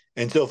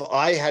 And so if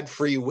I had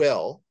free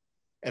will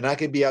and I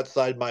could be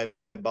outside my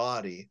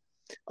body,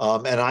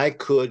 and I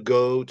could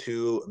go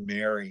to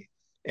Mary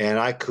and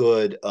I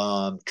could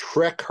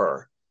trick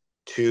her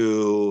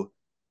to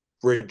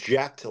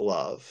reject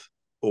love,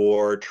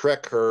 or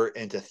trick her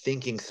into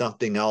thinking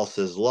something else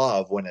is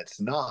love when it's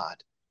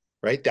not,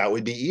 right? That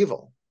would be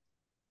evil.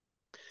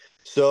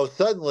 So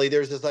suddenly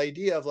there's this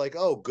idea of like,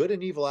 oh, good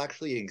and evil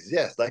actually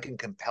exist. I can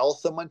compel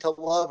someone to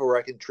love, or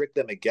I can trick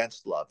them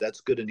against love.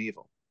 That's good and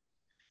evil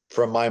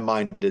from my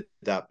mind at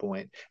that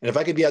point. And if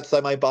I could be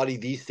outside my body,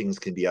 these things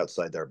can be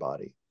outside their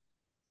body.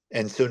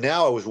 And so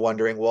now I was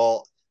wondering,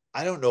 well,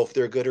 I don't know if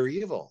they're good or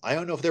evil. I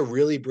don't know if they're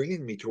really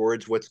bringing me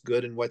towards what's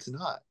good and what's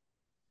not.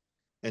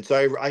 And so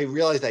I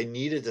realized I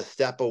needed to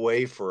step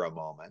away for a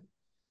moment.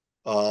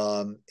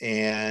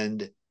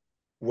 And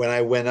when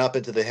I went up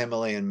into the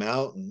Himalayan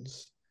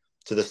mountains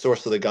to the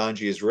source of the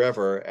Ganges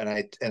River, and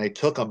I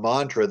took a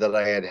mantra that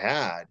I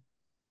had,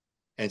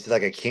 and it's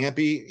like, I can't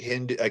be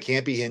Hindu, I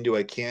can't be Hindu,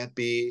 I can't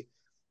be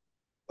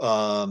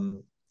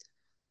um,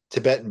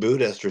 Tibetan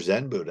Buddhist or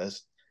Zen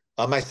Buddhist.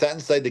 I sat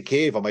inside the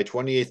cave on my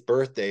 28th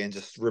birthday and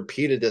just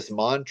repeated this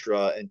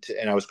mantra,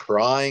 and I was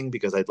crying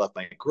because I'd left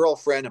my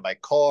girlfriend in my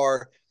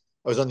car.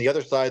 I was on the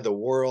other side of the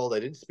world.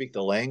 I didn't speak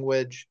the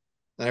language.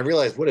 And I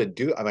realized what a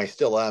I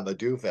still am a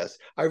doofus.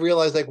 I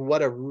realized like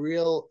what a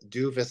real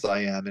doofus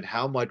I am, and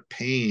how much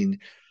pain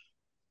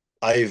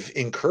I've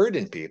incurred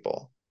in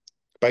people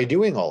by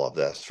doing all of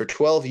this for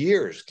 12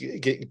 years,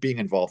 being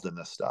involved in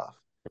this stuff.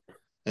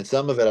 And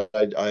some of it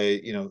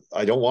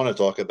I don't want to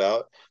talk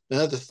about.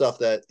 None of the stuff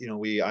that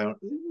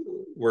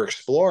we're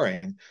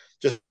exploring,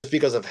 just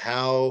because of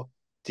how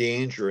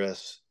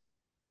dangerous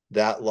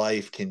that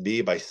life can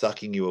be by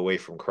sucking you away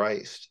from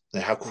Christ,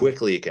 and how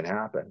quickly it can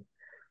happen.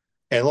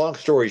 And long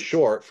story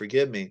short,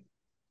 forgive me,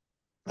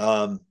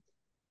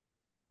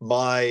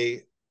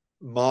 my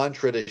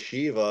mantra to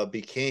Shiva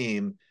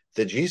became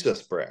the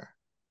Jesus prayer.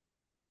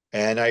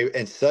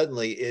 And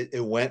suddenly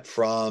it went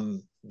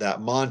from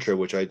that mantra,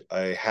 which I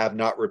have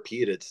not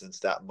repeated since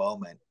that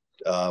moment,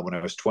 when I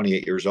was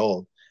 28 years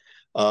old,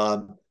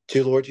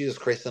 to Lord Jesus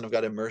Christ, Son of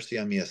God, have mercy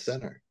on me, a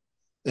sinner.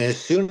 And as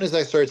soon as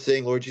I started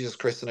saying, Lord Jesus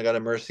Christ, Son of God,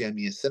 have mercy on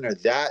me, a sinner,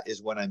 that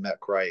is when I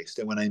met Christ.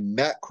 And when I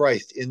met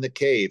Christ in the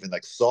cave and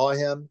like saw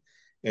him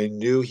and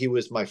knew he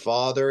was my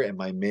father and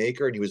my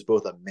maker, and he was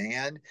both a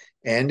man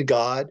and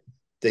God,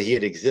 that he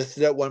had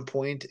existed at one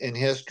point in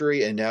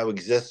history and now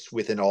exists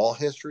within all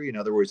history, in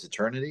other words,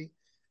 eternity,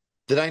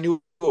 then I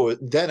knew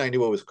it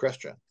was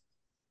Christian.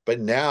 But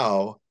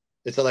now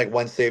it's not like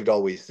once saved,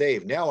 always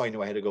saved. Now I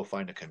knew I had to go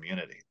find a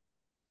community,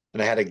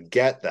 and I had to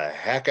get the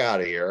heck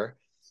out of here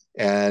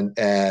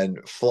and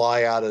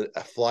fly out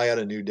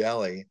of New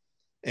Delhi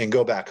and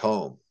go back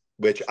home,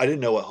 which I didn't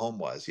know what home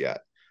was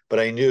yet, but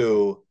I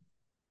knew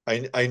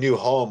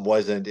home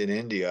wasn't in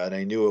India, and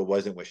I knew it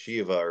wasn't with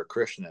Shiva or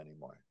Krishna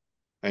anymore.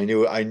 I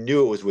knew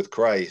it was with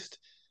Christ,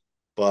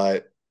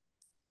 but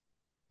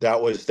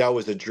that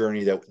was a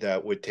journey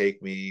that would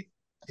take me.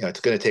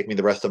 It's going to take me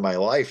the rest of my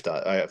life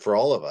for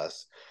all of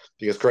us,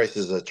 because Christ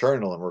is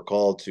eternal, and we're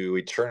called to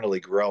eternally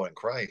grow in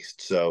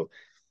Christ. So,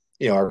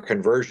 our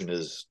conversion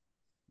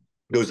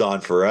goes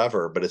on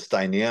forever, but it's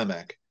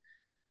dynamic,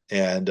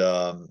 and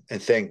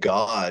thank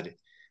God,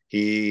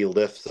 He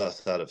lifts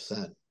us out of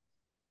sin.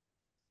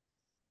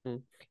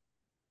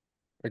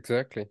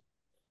 Exactly.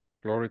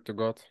 Glory to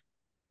God.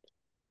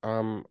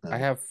 I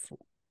have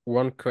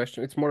one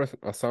question. It's more an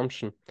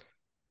assumption,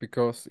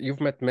 because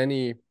you've met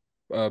many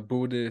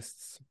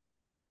Buddhists,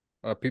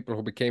 people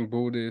who became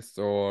Buddhists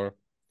or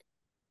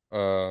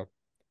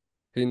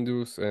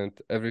Hindus and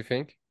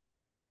everything.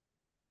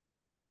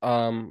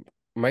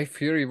 My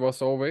theory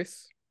was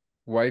always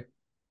why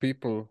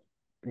people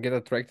get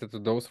attracted to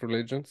those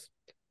religions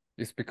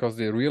is because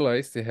they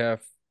realize they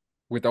have,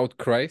 without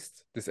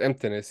Christ, this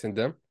emptiness in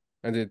them,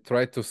 and they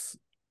try to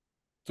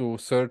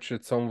search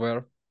it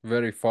somewhere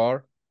very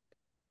far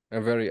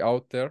and very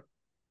out there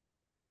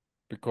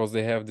because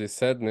they have this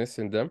sadness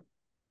in them,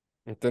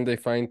 and then they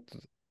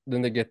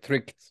get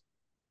tricked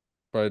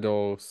by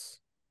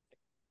those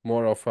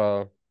more of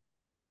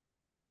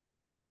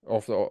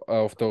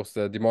those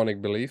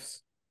demonic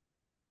beliefs.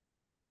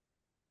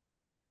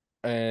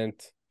 And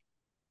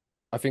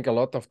I think a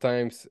lot of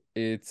times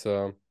it's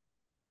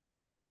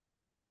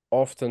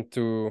often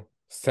to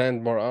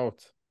stand more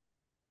out.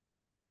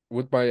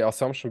 Would my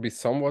assumption be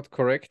somewhat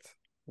correct?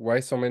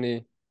 Why so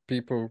many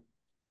people,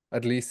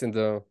 at least in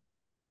the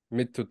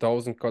mid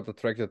 2000s, got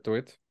attracted to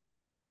it?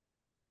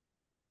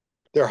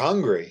 They're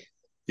hungry.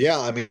 Yeah,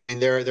 I mean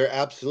they're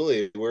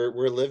absolutely,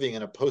 we're living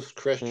in a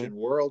post-Christian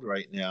world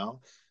right now,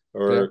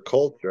 Yeah. or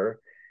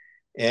culture.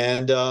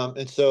 And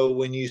so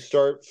when you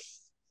start,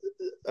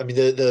 I mean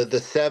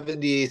the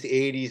 70s,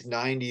 80s,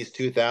 90s,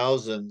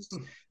 2000s,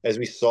 as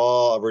we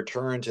saw a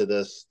return to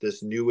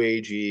this new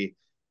agey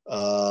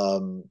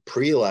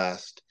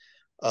pre-last,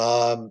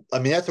 I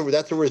mean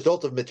that's a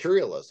result of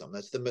materialism.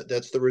 That's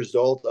the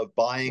result of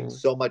buying Mm.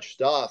 so much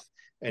stuff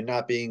and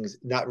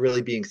not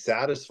really being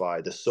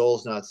satisfied. The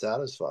soul's not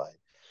satisfied.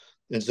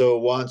 And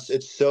so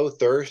it's so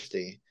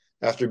thirsty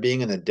after being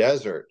in the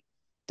desert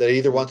that it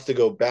either Mm. wants to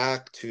go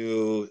back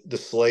to the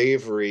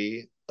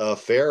slavery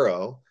of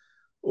Pharaoh,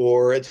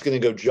 or it's going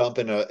to go jump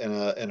in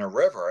a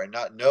river and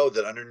not know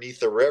that underneath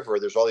the river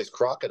there's all these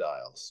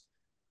crocodiles.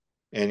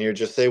 And you're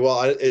just say,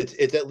 well,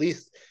 it's at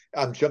least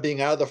I'm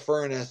jumping out of the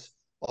furnace.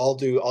 I'll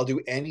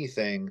do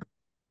anything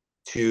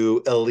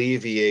to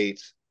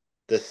alleviate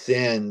the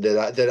sin that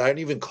I don't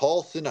even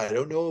call sin. I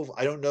don't know,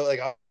 like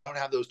I don't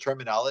have those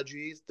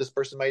terminologies this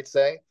person might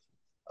say,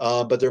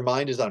 but their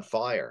mind is on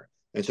fire,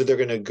 and so they're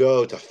going to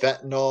go to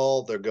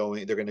fentanyl. They're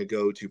going to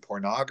go to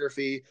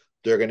pornography.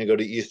 They're going to go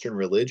to Eastern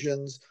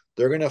religions.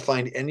 They're going to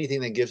find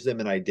anything that gives them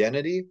an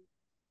identity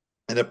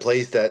and a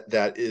place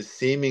that is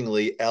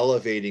seemingly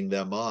elevating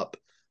them up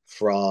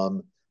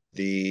from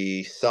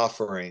the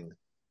suffering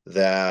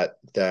that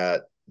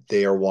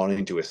they are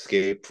wanting to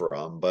escape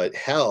from. But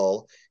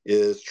hell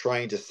is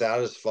trying to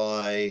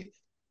satisfy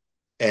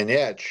an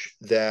itch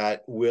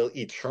that will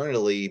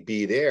eternally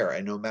be there,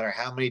 and no matter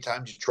how many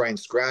times you try and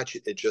scratch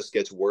it, it just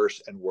gets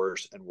worse and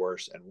worse and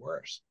worse and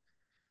worse.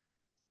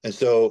 And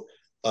so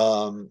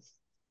um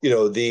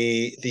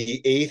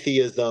the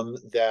atheism,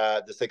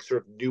 that this like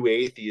sort of new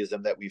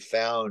atheism that we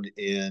found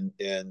in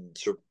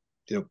sort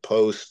of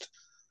post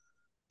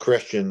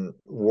Christian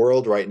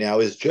world right now,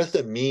 is just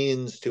a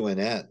means to an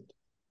end.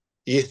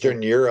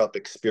 Eastern Europe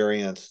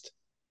experienced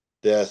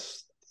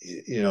this,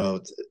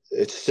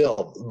 it's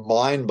still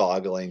mind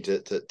boggling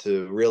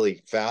to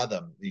really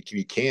fathom.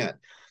 You can't,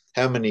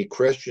 how many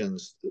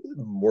Christians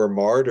were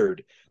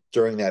martyred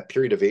during that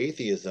period of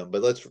atheism.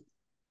 But let's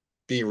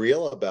be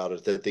real about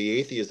it, that the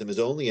atheism is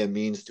only a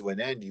means to an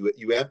end.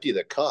 You empty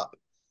the cup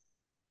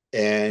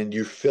and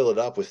you fill it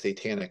up with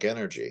satanic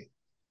energy.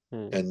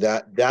 And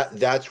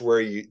that's where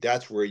you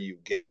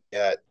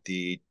get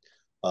the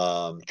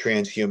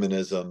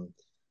transhumanism,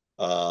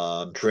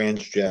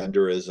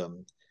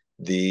 transgenderism,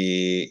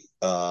 the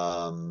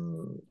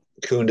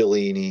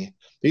kundalini.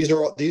 These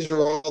are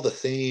all the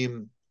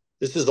same.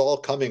 This is all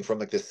coming from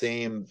like the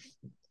same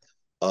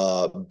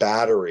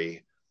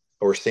battery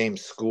or same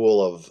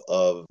school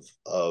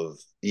of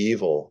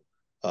evil.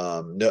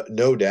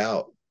 No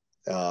doubt.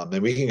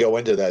 And we can go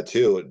into that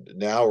too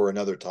now or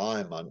another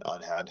time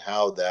on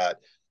how that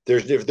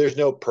there's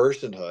no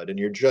personhood, and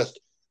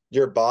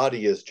your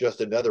body is just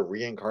another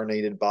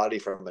reincarnated body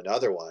from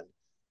another one.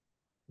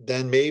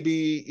 Then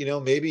maybe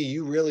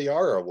you really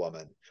are a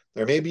woman,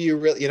 or maybe you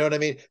really, you know what I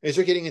mean? And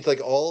you're getting into like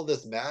all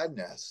this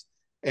madness,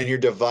 and you're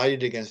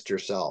divided against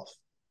yourself.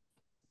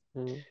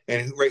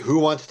 And right, who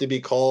wants to be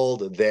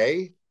called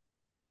they,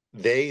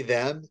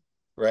 them,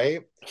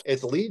 right?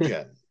 It's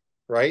Legion,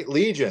 right?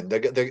 Legion,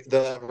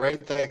 the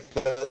right,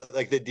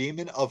 like the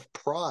demon of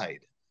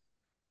pride.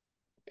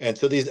 And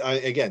so these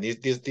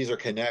are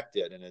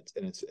connected, and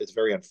it's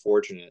very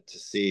unfortunate to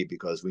see,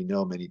 because we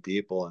know many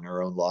people in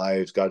our own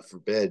lives, God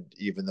forbid,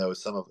 even though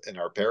some of in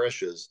our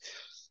parishes,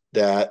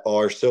 that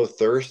are so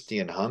thirsty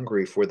and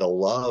hungry for the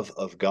love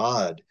of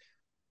God,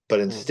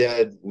 but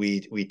instead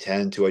we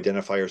tend to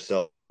identify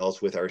ourselves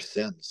with our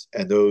sins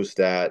and those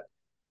that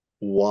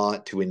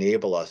want to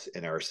enable us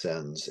in our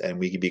sins, and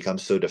we can become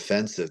so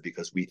defensive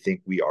because we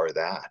think we are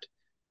that,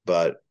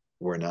 but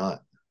we're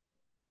not.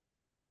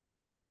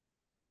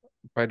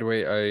 By the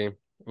way, I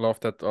love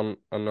that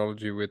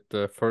analogy with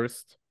the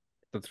first.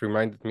 That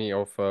reminded me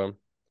of a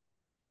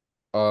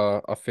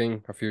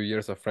thing a few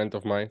years a friend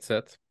of mine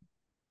said.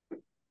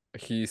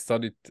 He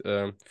studied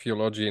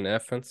theology in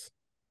Athens,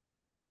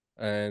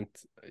 and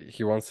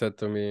he once said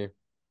to me,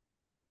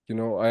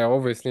 I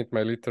always need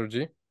my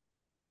liturgy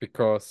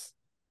because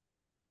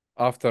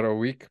after a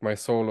week, my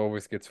soul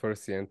always gets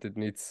thirsty and it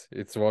needs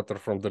its water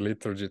from the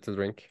liturgy to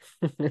drink.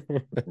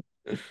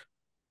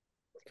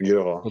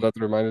 Beautiful. So that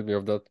reminded me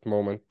of that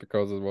moment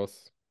because it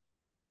was,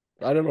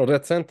 I don't know,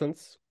 that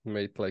sentence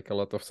made like a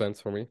lot of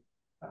sense for me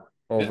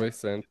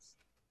always. And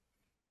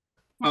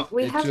Well,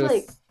 We it have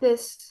like just,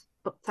 this.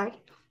 Oh, sorry.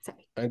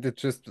 and it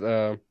just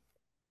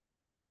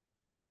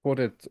put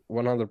it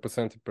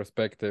 100% in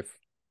perspective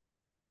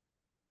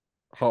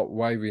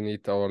why we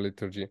need our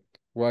liturgy,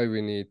 why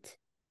we need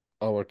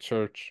our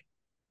church,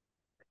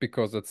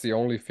 because that's the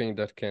only thing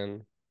that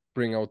can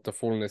bring out the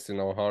fullness in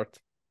our heart,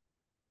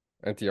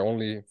 and the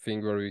only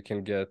thing where we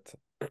can get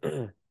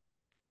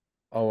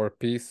our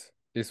peace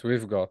is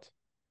with God.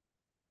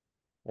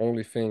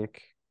 Only thing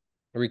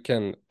we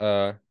can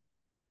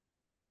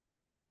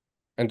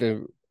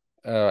and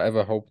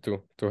ever hope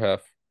to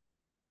have.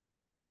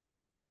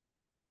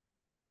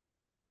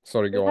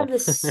 Sorry, We go on. have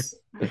this.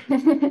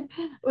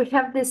 We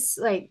have this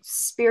like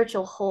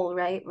spiritual hole,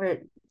 right? Where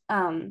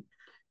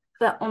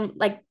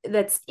like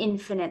that's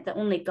infinite, that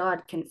only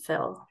God can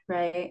fill,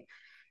 right?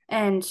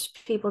 And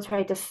people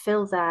try to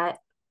fill that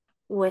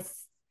with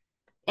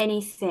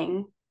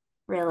anything,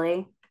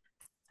 really,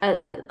 uh,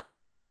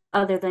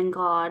 other than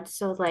God.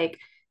 So like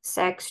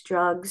sex,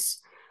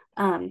 drugs,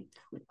 um,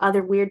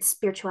 other weird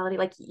spirituality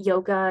like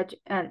yoga,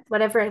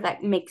 whatever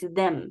that makes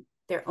them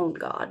their own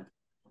God.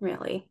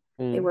 Really,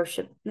 they Mm.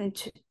 worship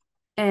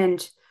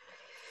and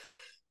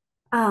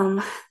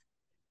um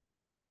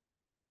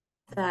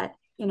that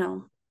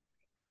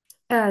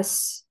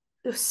as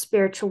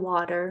spiritual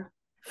water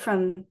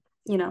from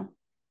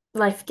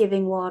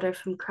life-giving water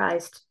from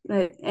Christ,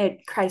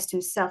 Christ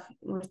himself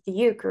with the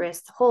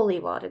Eucharist, the holy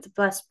water, the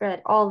blessed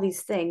bread, all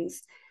these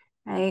things,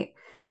 right?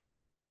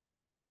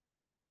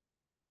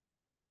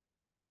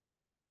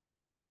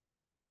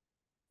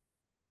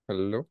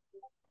 Hello.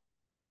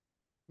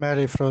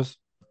 Mary froze.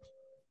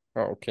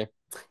 Oh, okay.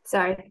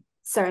 Sorry,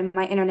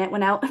 my internet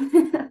went out.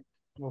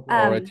 No All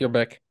problem. right, um you're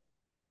back.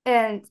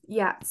 and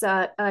yeah,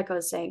 so like I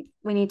was saying,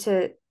 we need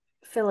to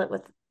fill it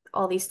with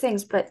all these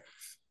things, but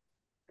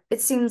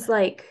it seems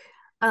like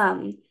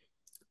um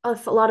a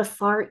lot of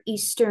Far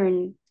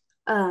Eastern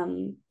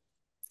um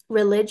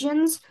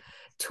religions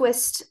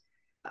twist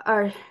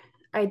our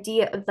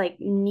idea of like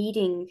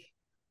needing,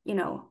 you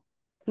know,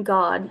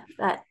 God,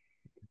 that,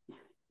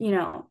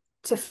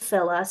 to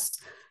fill us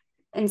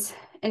and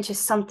into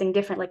something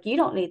different. Like, you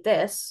don't need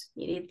this,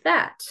 you need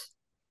that,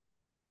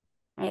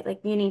 right?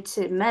 Like, you need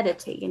to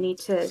meditate, you need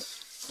to,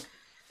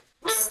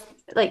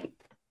 like,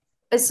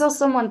 I saw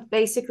someone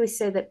basically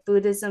say that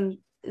Buddhism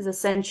is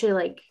essentially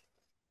like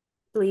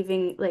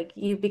believing like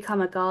you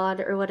become a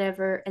god or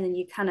whatever, and then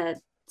you kind of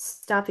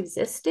stop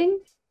existing.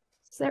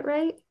 Is that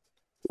right?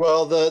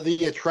 Well,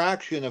 the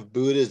attraction of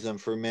Buddhism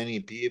for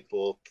many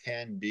people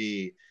can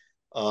be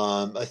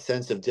a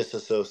sense of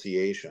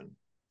disassociation,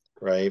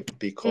 right? Mm.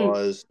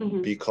 Because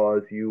Mm-hmm.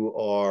 because you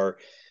are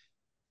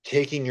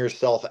taking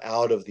yourself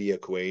out of the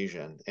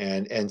equation.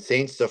 And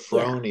Saint Yeah.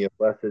 Sophrony of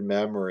blessed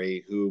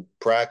memory, who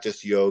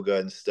practiced yoga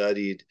and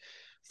studied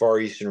Far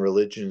Eastern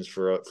religions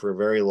for a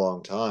very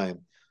long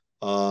time,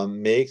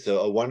 makes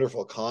a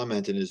wonderful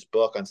comment in his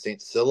book on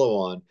Saint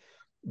Silouan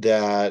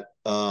that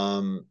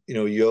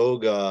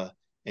yoga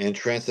and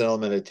transcendental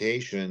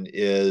meditation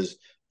is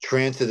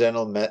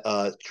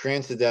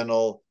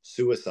transcendental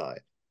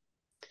suicide,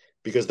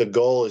 because the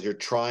goal is you're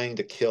trying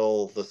to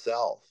kill the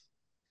self.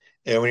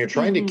 And Mm-hmm. when you're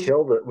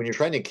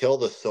trying to kill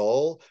the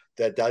soul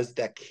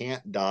that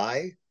can't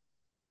die,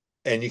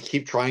 and you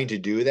keep trying to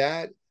do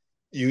that,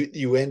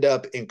 you end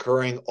up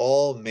incurring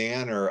all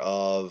manner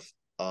of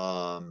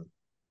um,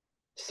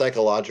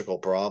 psychological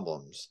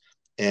problems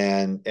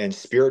and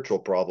spiritual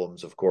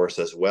problems, of course,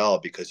 as well,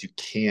 because you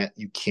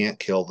can't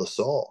kill the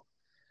soul,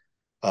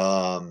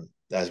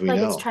 as we Like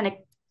it's know. trying to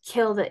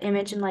kill the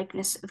image and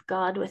likeness of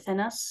God within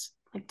us,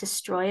 like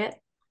destroy it.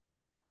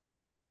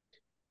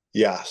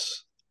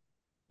 Yes,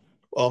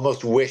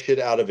 almost wish it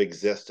out of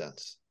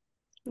existence.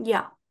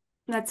 Yeah.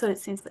 That's what it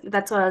seems like.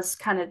 That's what I was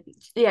kind of,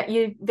 yeah,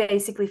 you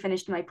basically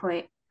finished my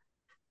point.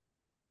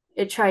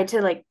 It tried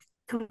to like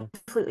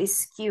completely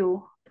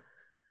skew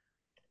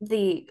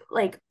the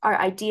like our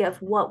idea of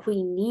what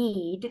we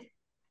need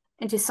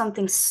into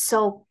something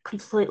so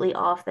completely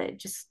off that it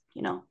just,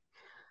 Well,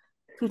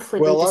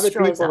 completely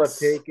destroys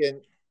us.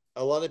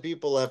 a lot of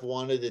people have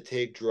wanted to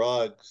take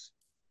drugs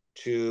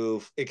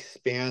to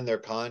expand their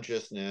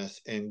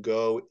consciousness and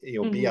go, be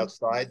Mm-hmm.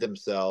 outside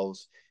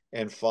themselves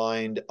and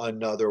find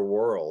another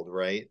world,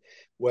 right?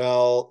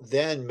 Well,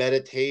 then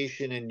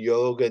meditation and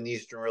yoga and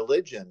Eastern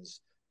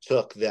religions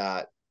took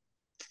that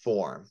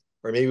form,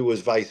 or maybe it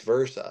was vice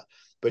versa.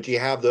 But you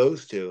have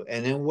those two.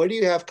 And then what do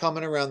you have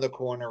coming around the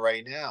corner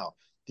right now?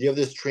 You have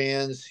this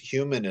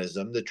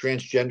transhumanism. The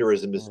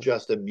transgenderism is Mm.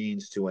 just a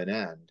means to an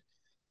end.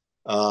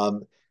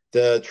 Um,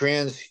 the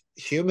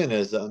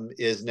transhumanism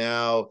is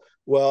now,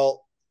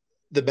 well,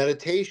 the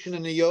meditation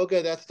and the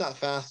yoga, that's not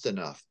fast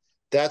enough.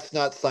 That's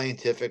not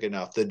scientific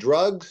enough. The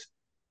drugs,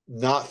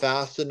 not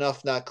fast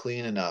enough, not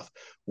clean enough.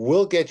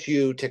 We'll get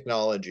you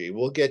technology.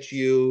 We'll get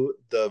you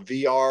the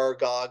VR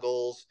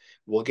goggles.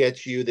 We'll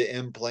get you the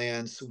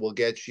implants. We'll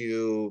get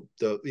you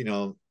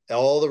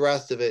all the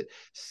rest of it.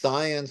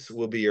 Science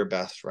will be your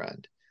best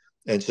friend.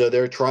 And so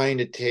they're trying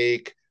to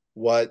take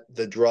what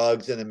the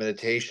drugs and the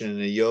meditation and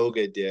the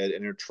yoga did,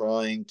 and they're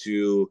trying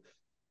to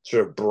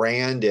sort of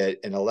brand it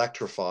and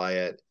electrify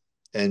it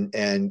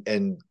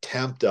and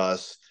tempt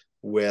us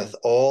with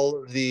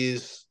all of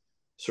these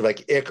sort of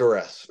like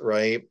Icarus,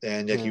 right?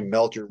 And like you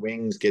melt your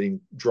wings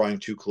drawing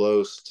too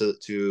close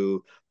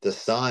to the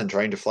sun,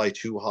 trying to fly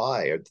too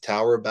high, or the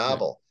Tower of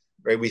Babel,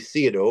 right? We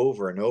see it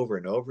over and over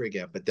and over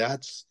again, but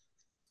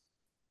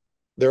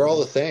they're all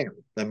the same.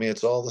 I mean,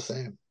 it's all the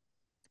same.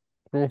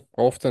 True.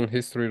 Often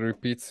history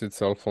repeats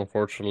itself,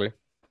 unfortunately.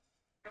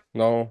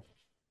 Now,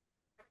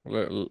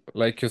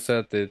 like you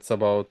said, it's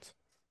about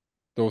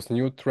those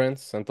new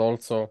trends and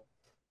also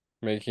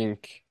making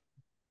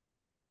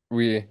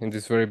we, in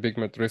this very big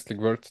materialistic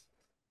world,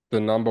 the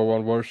number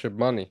one worship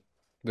money,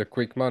 the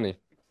quick money.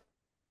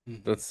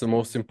 That's the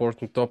most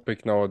important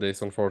topic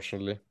nowadays,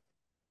 unfortunately,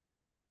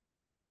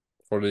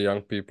 for the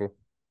young people.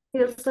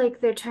 Feels like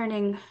they're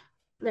turning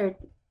their,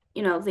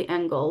 the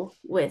end goal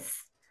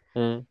with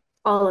Mm.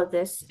 all of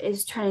this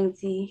is turning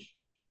the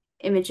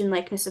image and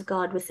likeness of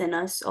God within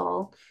us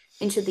all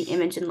into the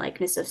image and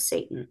likeness of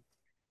Satan.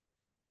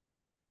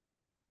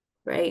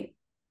 Right?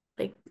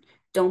 Like,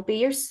 don't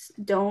be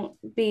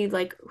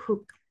like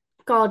who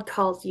God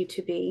calls you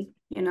to be,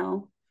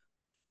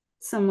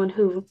 someone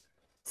who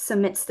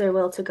submits their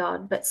will to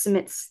God, but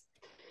submits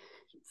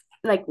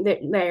like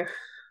their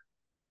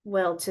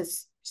will to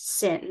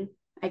sin,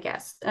 I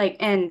guess. Like,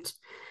 and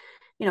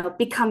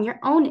become your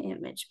own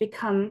image,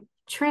 become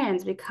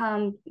trans,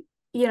 become,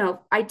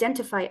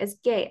 identify as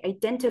gay,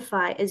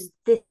 identify as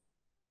this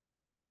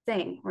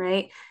thing,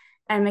 right?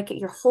 And make it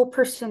your whole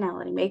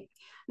personality, make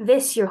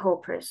this your whole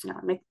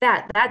personality, make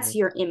that's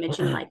your image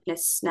and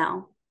likeness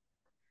now,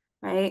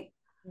 right?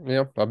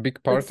 Yeah, a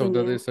big part of Within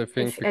that you. is, I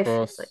think, I feel like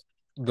because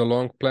the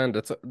long plan.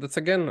 That's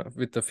again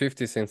with the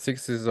 50s and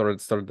 60s already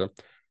started.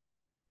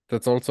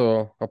 That's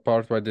also a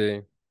part why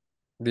they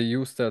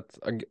use that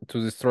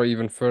to destroy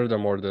even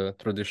furthermore the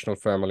traditional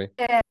family.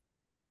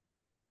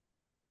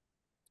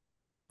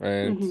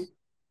 And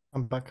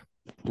I'm back.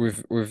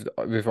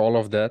 with all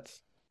of that,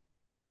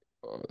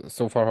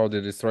 so far how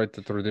they destroyed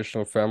the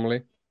traditional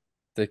family,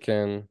 they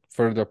can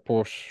further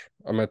push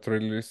a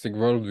materialistic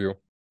worldview.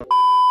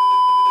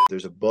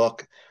 There's a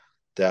book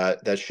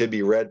that should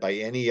be read by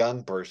any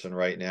young person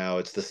right now.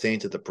 It's The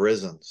Saint of the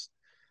Prisons.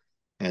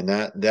 And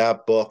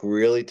that book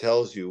really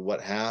tells you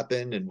what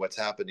happened and what's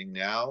happening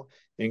now,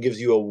 and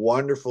gives you a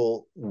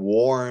wonderful,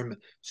 warm,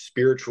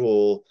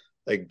 spiritual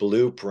like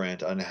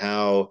blueprint on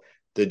how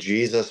the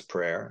Jesus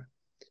prayer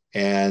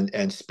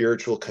and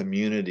spiritual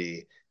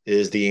community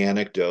is the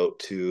antidote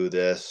to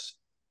this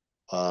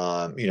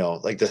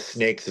like the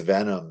snake's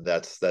venom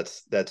that's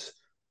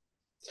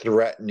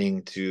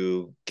threatening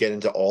to get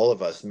into all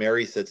of us.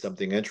 Mary said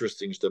something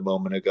interesting just a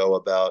moment ago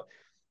about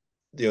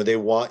they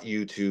want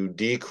you to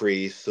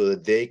decrease so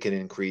that they can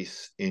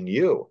increase in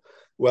you.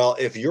 Well,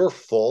 if you're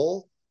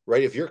full,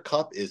 right, if your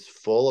cup is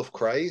full of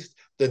Christ,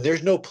 then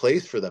there's no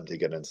place for them to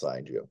get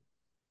inside you.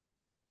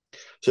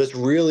 So that's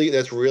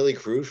really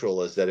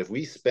crucial, is that if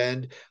we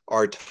spend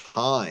our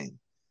time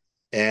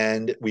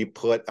and we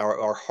put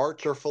our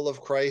hearts are full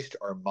of Christ,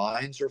 our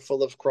minds are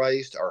full of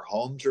Christ, our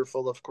homes are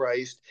full of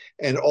Christ,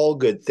 and all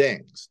good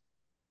things,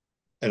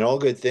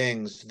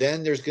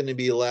 then there's going to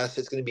be less.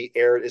 It's going to be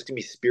it's going to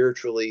be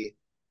spiritually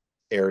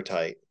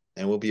airtight,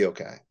 and we'll be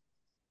okay.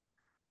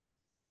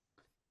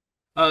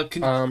 I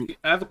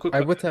have a quick I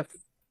would have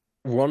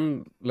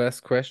one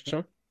last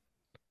question.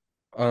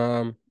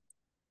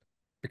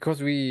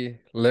 Because we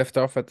left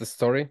off at the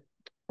story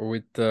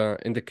with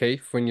in the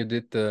cave when you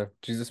did the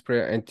Jesus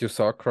prayer and you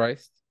saw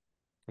Christ,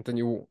 and then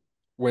you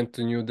went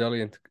to New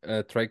Delhi and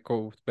tried to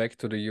go back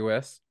to the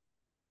US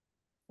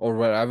or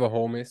wherever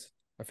home is.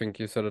 I think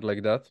you said it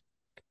like that.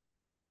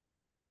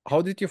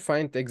 How did you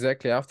find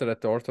exactly after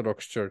that the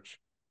Orthodox Church?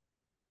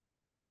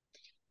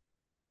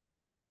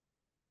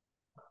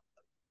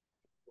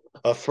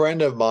 A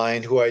friend of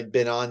mine who I'd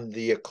been on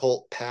the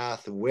occult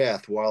path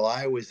with while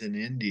I was in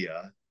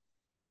India,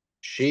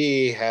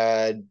 she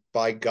had,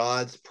 by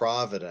God's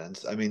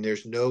providence, I mean,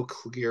 there's no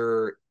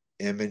clear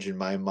image in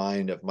my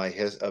mind of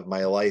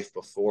my life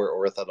before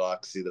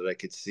Orthodoxy that I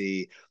could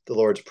see the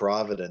Lord's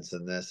providence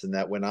in this, and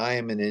that when I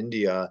am in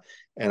India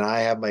and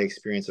I have my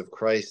experience of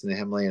Christ in the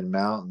Himalayan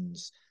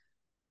mountains,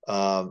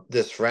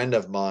 this friend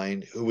of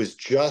mine who was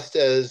just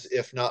as,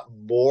 if not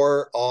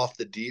more, off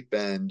the deep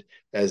end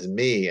as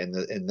me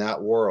in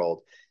that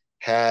world,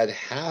 had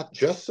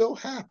just so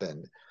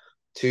happened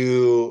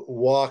to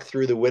walk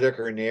through the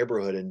Whitaker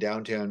neighborhood in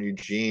downtown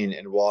Eugene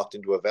and walked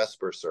into a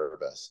Vesper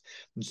service.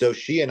 And so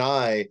she and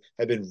I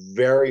had been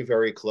very,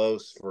 very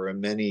close for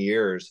many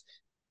years.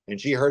 And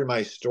she heard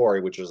my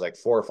story, which was like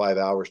 4 or 5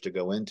 hours to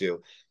go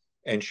into.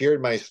 And she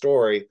heard my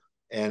story,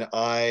 and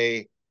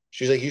I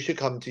She's like, you should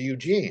come to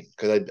Eugene,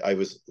 because I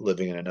was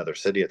living in another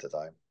city at the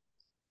time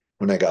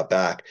when I got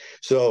back.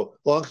 So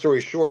long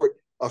story short,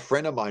 a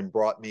friend of mine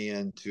brought me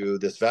into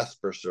this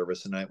Vesper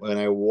service, and when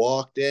I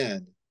walked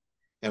in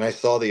and I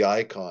saw the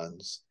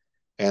icons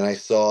and I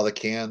saw the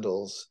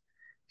candles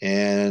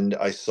and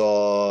I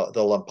saw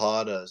the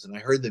lampadas and I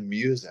heard the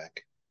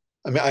music.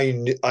 I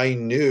mean, I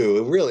knew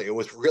it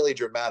was really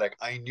dramatic.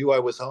 I knew I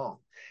was home.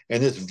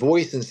 And this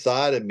voice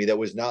inside of me that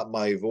was not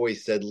my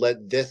voice said,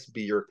 "Let this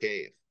be your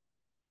cave."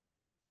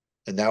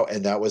 And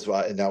that was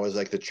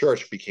like the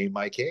church became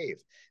my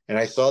cave. And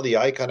I saw the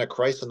icon of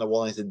Christ on the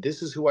wall and I said,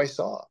 "This is who I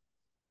saw."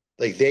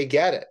 Like, they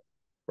get it,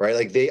 right?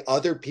 Like,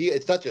 other people,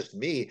 it's not just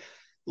me.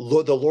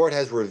 The Lord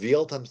has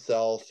revealed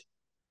himself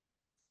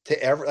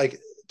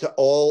to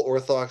all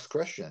Orthodox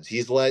Christians.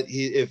 He's led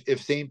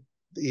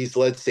he's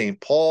led St.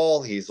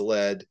 Paul, he's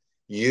led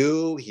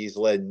you, he's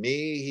led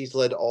me, he's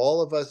led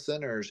all of us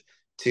sinners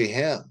to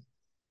him.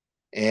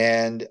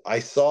 And I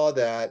saw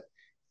that.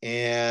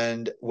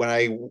 And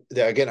I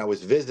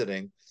was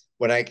visiting,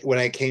 when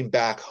I came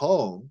back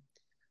home,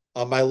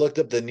 I looked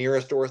up the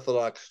nearest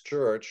Orthodox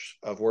church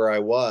of where I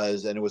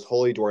was, and it was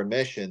Holy Door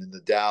Mission in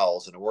the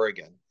Dalles in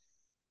Oregon.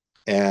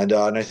 And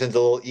I sent a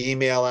little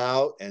email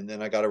out, and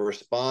then I got a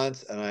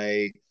response, and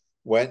I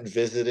went and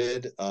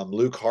visited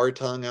Luke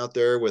Hartung out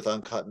there with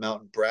Uncut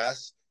Mountain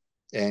Press,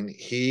 and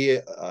he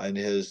and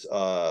his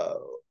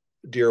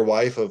dear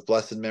wife of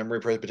blessed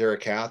memory, Presbyteria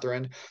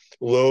Catherine,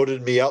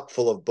 loaded me up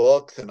full of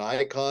books and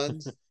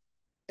icons,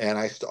 and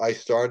I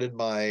started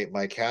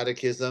my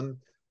catechism.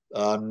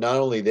 Not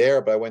only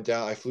there, but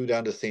I flew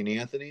down to St.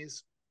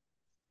 Anthony's,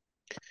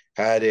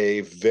 had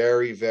a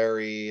very,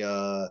 very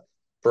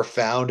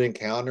profound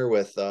encounter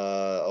with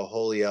a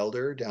holy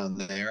elder down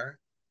there,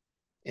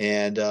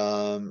 and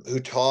who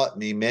taught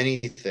me many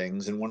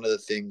things. And one of the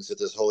things that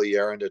this holy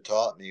Yaranda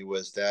taught me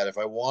was that if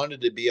I wanted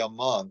to be a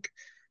monk,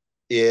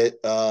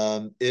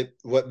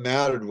 what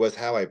mattered was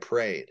how I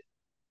prayed.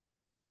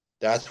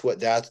 That's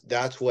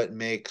what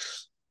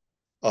makes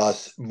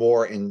us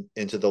more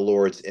into the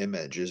Lord's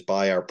image, is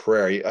by our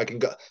prayer. I can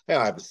go, I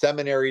have a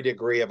seminary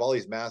degree, I have all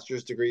these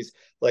master's degrees.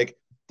 Like,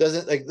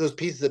 doesn't like those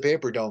pieces of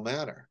paper don't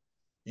matter.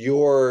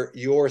 Your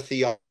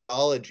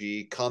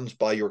theology comes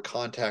by your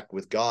contact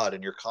with God,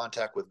 and your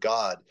contact with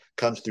God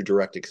comes through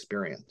direct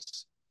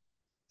experience.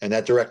 And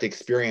that direct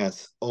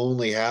experience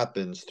only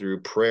happens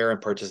through prayer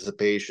and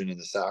participation in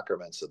the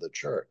sacraments of the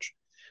church.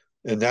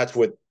 And that's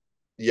what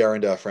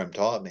Yaranda Ephraim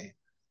taught me,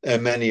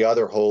 and many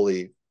other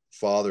holy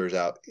fathers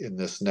out in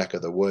this neck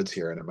of the woods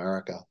here in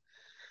America.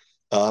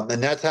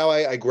 And that's how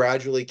I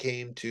gradually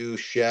came to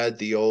shed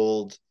the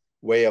old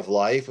way of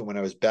life. And when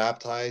I was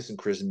baptized and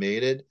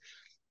chrismated,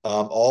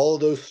 all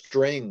of those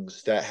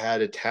strings that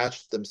had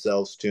attached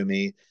themselves to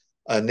me,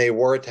 and they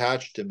were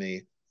attached to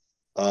me,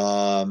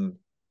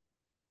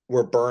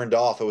 were burned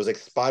off. It was like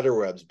spider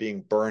webs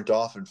being burnt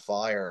off in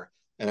fire.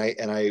 And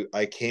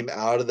I came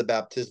out of the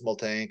baptismal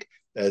tank,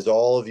 as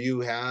all of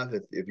you have,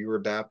 if you were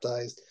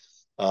baptized,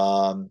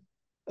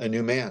 a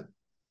new man.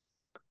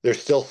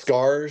 There's still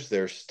scars.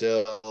 There's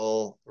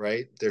still,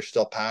 right? There's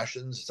still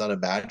passions. It's not a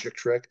magic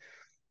trick.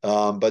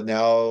 But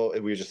now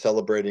we were just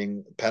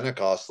celebrating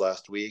Pentecost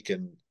last week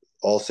and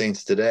All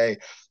Saints today.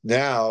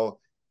 Now,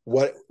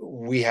 what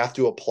we have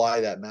to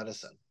apply that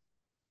medicine,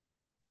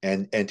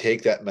 and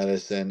take that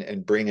medicine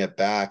and bring it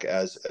back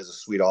as a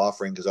sweet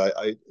offering. Because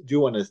I do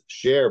want to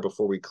share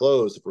before we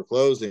close, if we're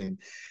closing,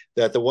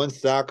 that the one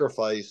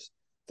sacrifice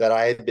that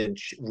I had been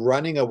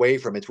running away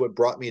from, it's what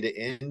brought me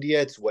to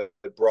India, it's what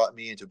brought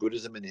me into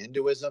Buddhism and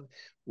Hinduism,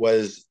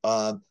 was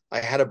I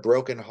had a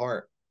broken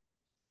heart.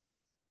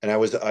 And I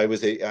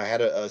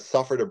had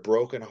suffered a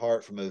broken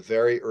heart from a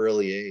very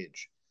early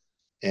age,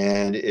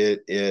 and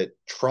it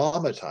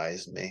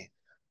traumatized me,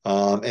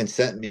 and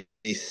sent me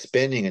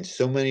spinning in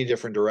so many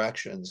different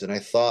directions. And I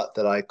thought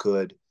that I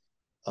could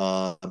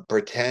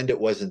pretend it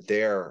wasn't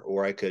there,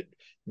 or I could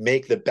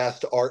make the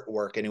best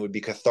artwork and it would be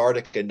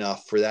cathartic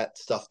enough for that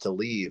stuff to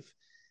leave.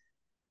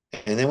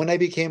 And then when I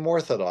became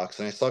Orthodox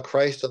and I saw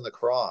Christ on the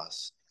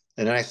cross,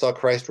 and then I saw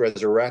Christ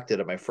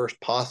resurrected at my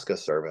first Pascha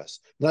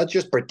service, not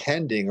just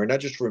pretending or not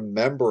just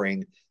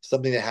remembering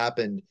something that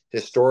happened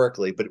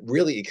historically, but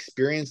really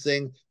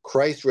experiencing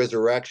Christ's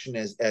resurrection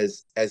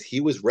as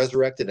he was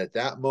resurrected at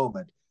that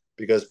moment,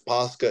 because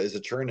Pascha is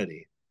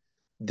eternity.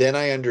 Then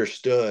I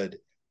understood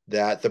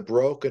that the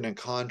broken and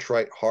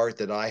contrite heart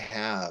that I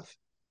have,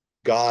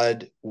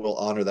 God will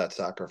honor that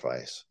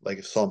sacrifice,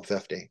 like Psalm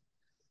 50.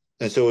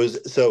 And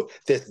so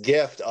this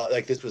gift,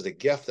 like this was a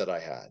gift that I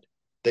had,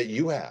 that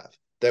you have,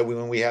 that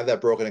when we have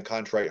that broken and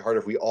contrite heart,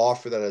 if we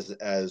offer that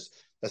as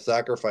a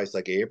sacrifice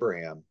like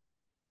Abraham,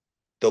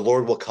 the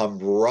Lord will come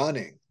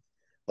running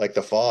like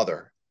the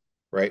Father,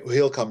 right?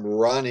 He'll come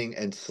running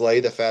and slay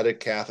the fatted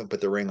calf and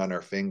put the ring on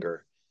our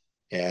finger,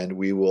 and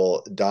we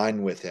will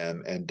dine with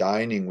him. And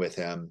dining with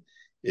him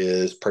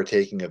is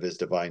partaking of his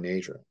divine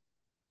nature,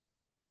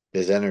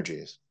 his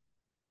energies.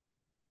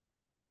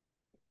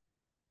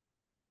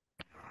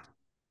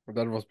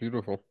 That was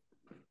beautiful.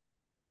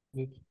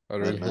 I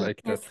really Amen.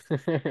 like that.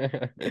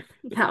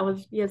 That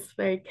was, yes,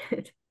 very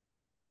good.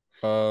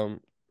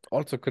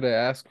 Also, could I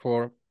ask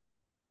for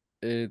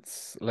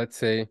let's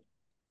say,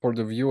 for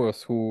the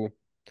viewers who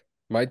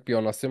might be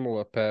on a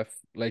similar path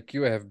like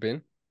you have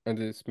been, and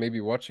is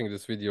maybe watching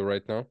this video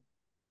right now.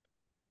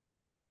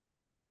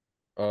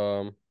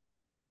 Are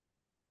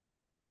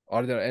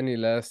there any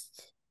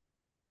last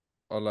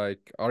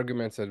like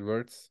arguments and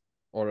words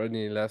or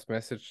any last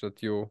message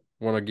that you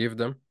want to give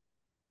them?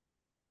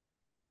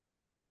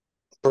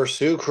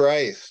 Pursue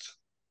Christ.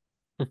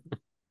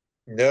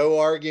 No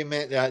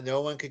argument that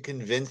no one could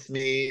convince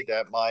me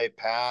that my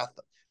path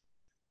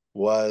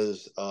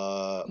was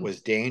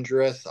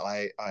dangerous.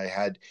 I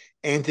had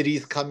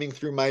entities coming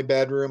through my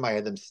bedroom. I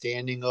had them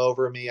standing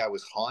over me. I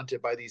was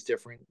haunted by these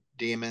different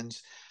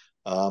demons.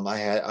 I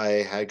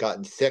had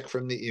gotten sick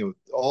from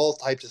all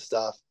types of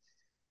stuff.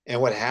 And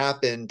what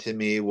happened to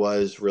me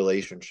was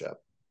relationship.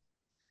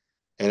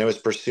 And it was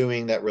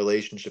pursuing that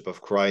relationship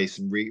of Christ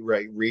and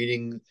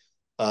reading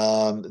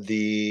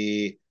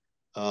the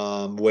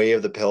Way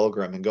of the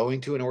Pilgrim and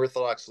going to an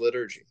Orthodox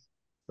liturgy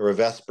or a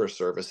Vesper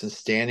service and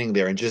standing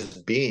there and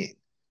just being.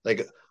 Like,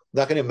 I'm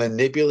not going to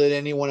manipulate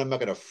anyone. I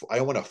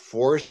don't want to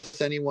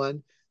force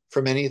anyone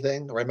from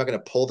anything, or I'm not going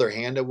to pull their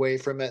hand away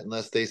from it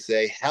unless they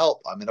say,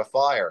 help, I'm in a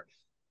fire,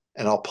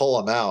 and I'll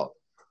pull them out.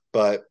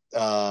 But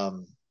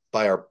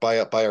by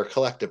our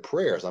collective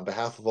prayers on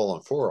behalf of all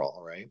and for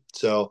all, right?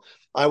 So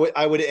I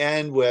would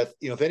end with,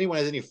 if anyone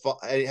has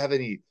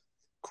any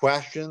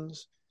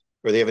questions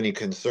or they have any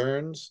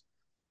concerns,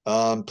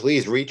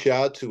 please reach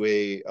out to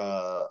a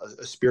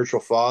spiritual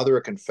father,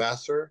 a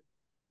confessor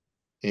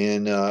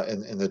in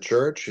the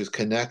church who's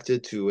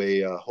connected to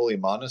a holy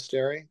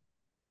monastery.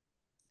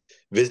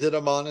 Visit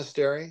a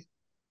monastery.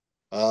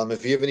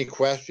 If you have any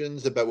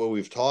questions about what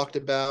we've talked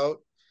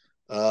about,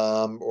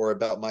 or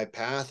about my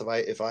path,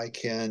 if I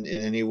can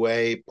in any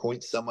way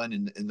point someone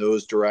in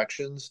those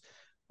directions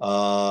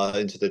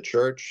into the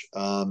church,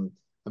 I'm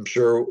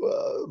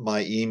sure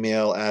my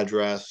email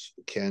address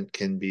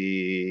can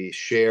be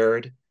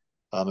shared,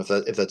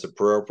 if that's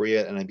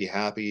appropriate, and I'd be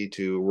happy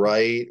to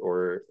write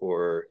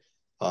or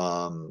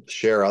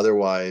share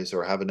otherwise,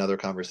 or have another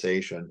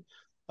conversation.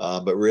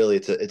 But really,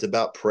 it's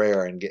about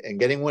prayer and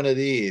getting one of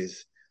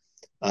these.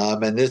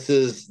 And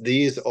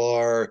these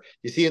are,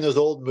 you see in those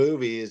old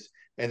movies,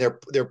 and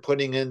they're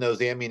putting in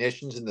those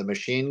ammunitions in the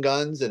machine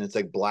guns, and it's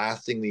like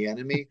blasting the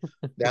enemy.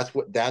 That's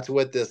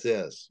what this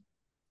is.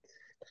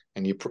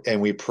 And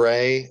we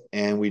pray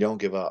and we don't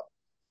give up.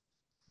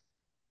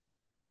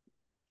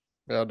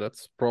 Yeah,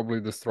 that's probably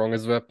the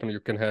strongest weapon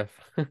you can have.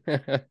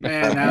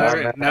 Man,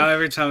 now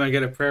every time I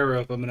get a prayer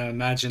rope, I'm gonna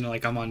imagine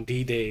like I'm on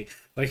D-Day.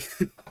 Like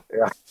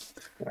Yeah.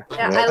 Yeah,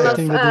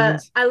 Yeah.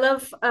 I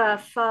love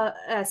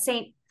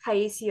Saint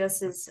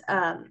Paisios's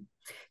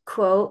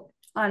quote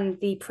on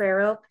the prayer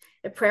rope.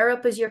 The prayer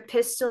rope is your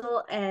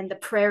pistol, and the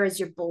prayer is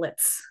your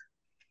bullets.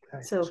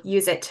 So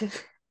use it.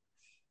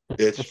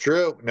 It's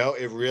true. No,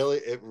 it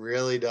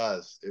really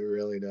does. It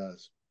really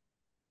does.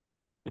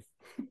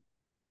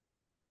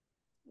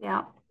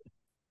 Yeah,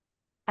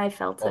 I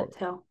felt it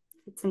too.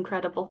 It's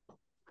incredible.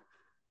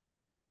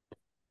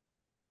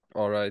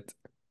 All right.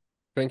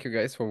 Thank you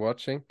guys for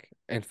watching,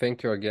 and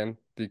thank you again,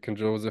 Deacon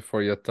Joseph,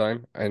 for your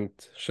time and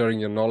sharing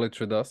your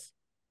knowledge with us.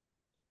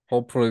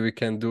 Hopefully we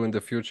can do in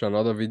the future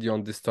another video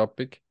on this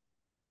topic,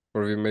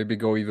 where we maybe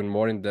go even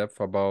more in depth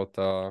about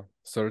a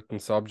certain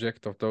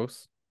subject of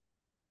those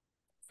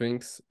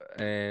things.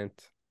 And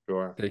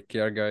Sure. take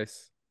care,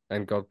 guys,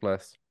 and God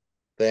bless.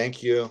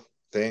 Thank you.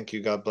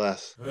 God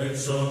bless.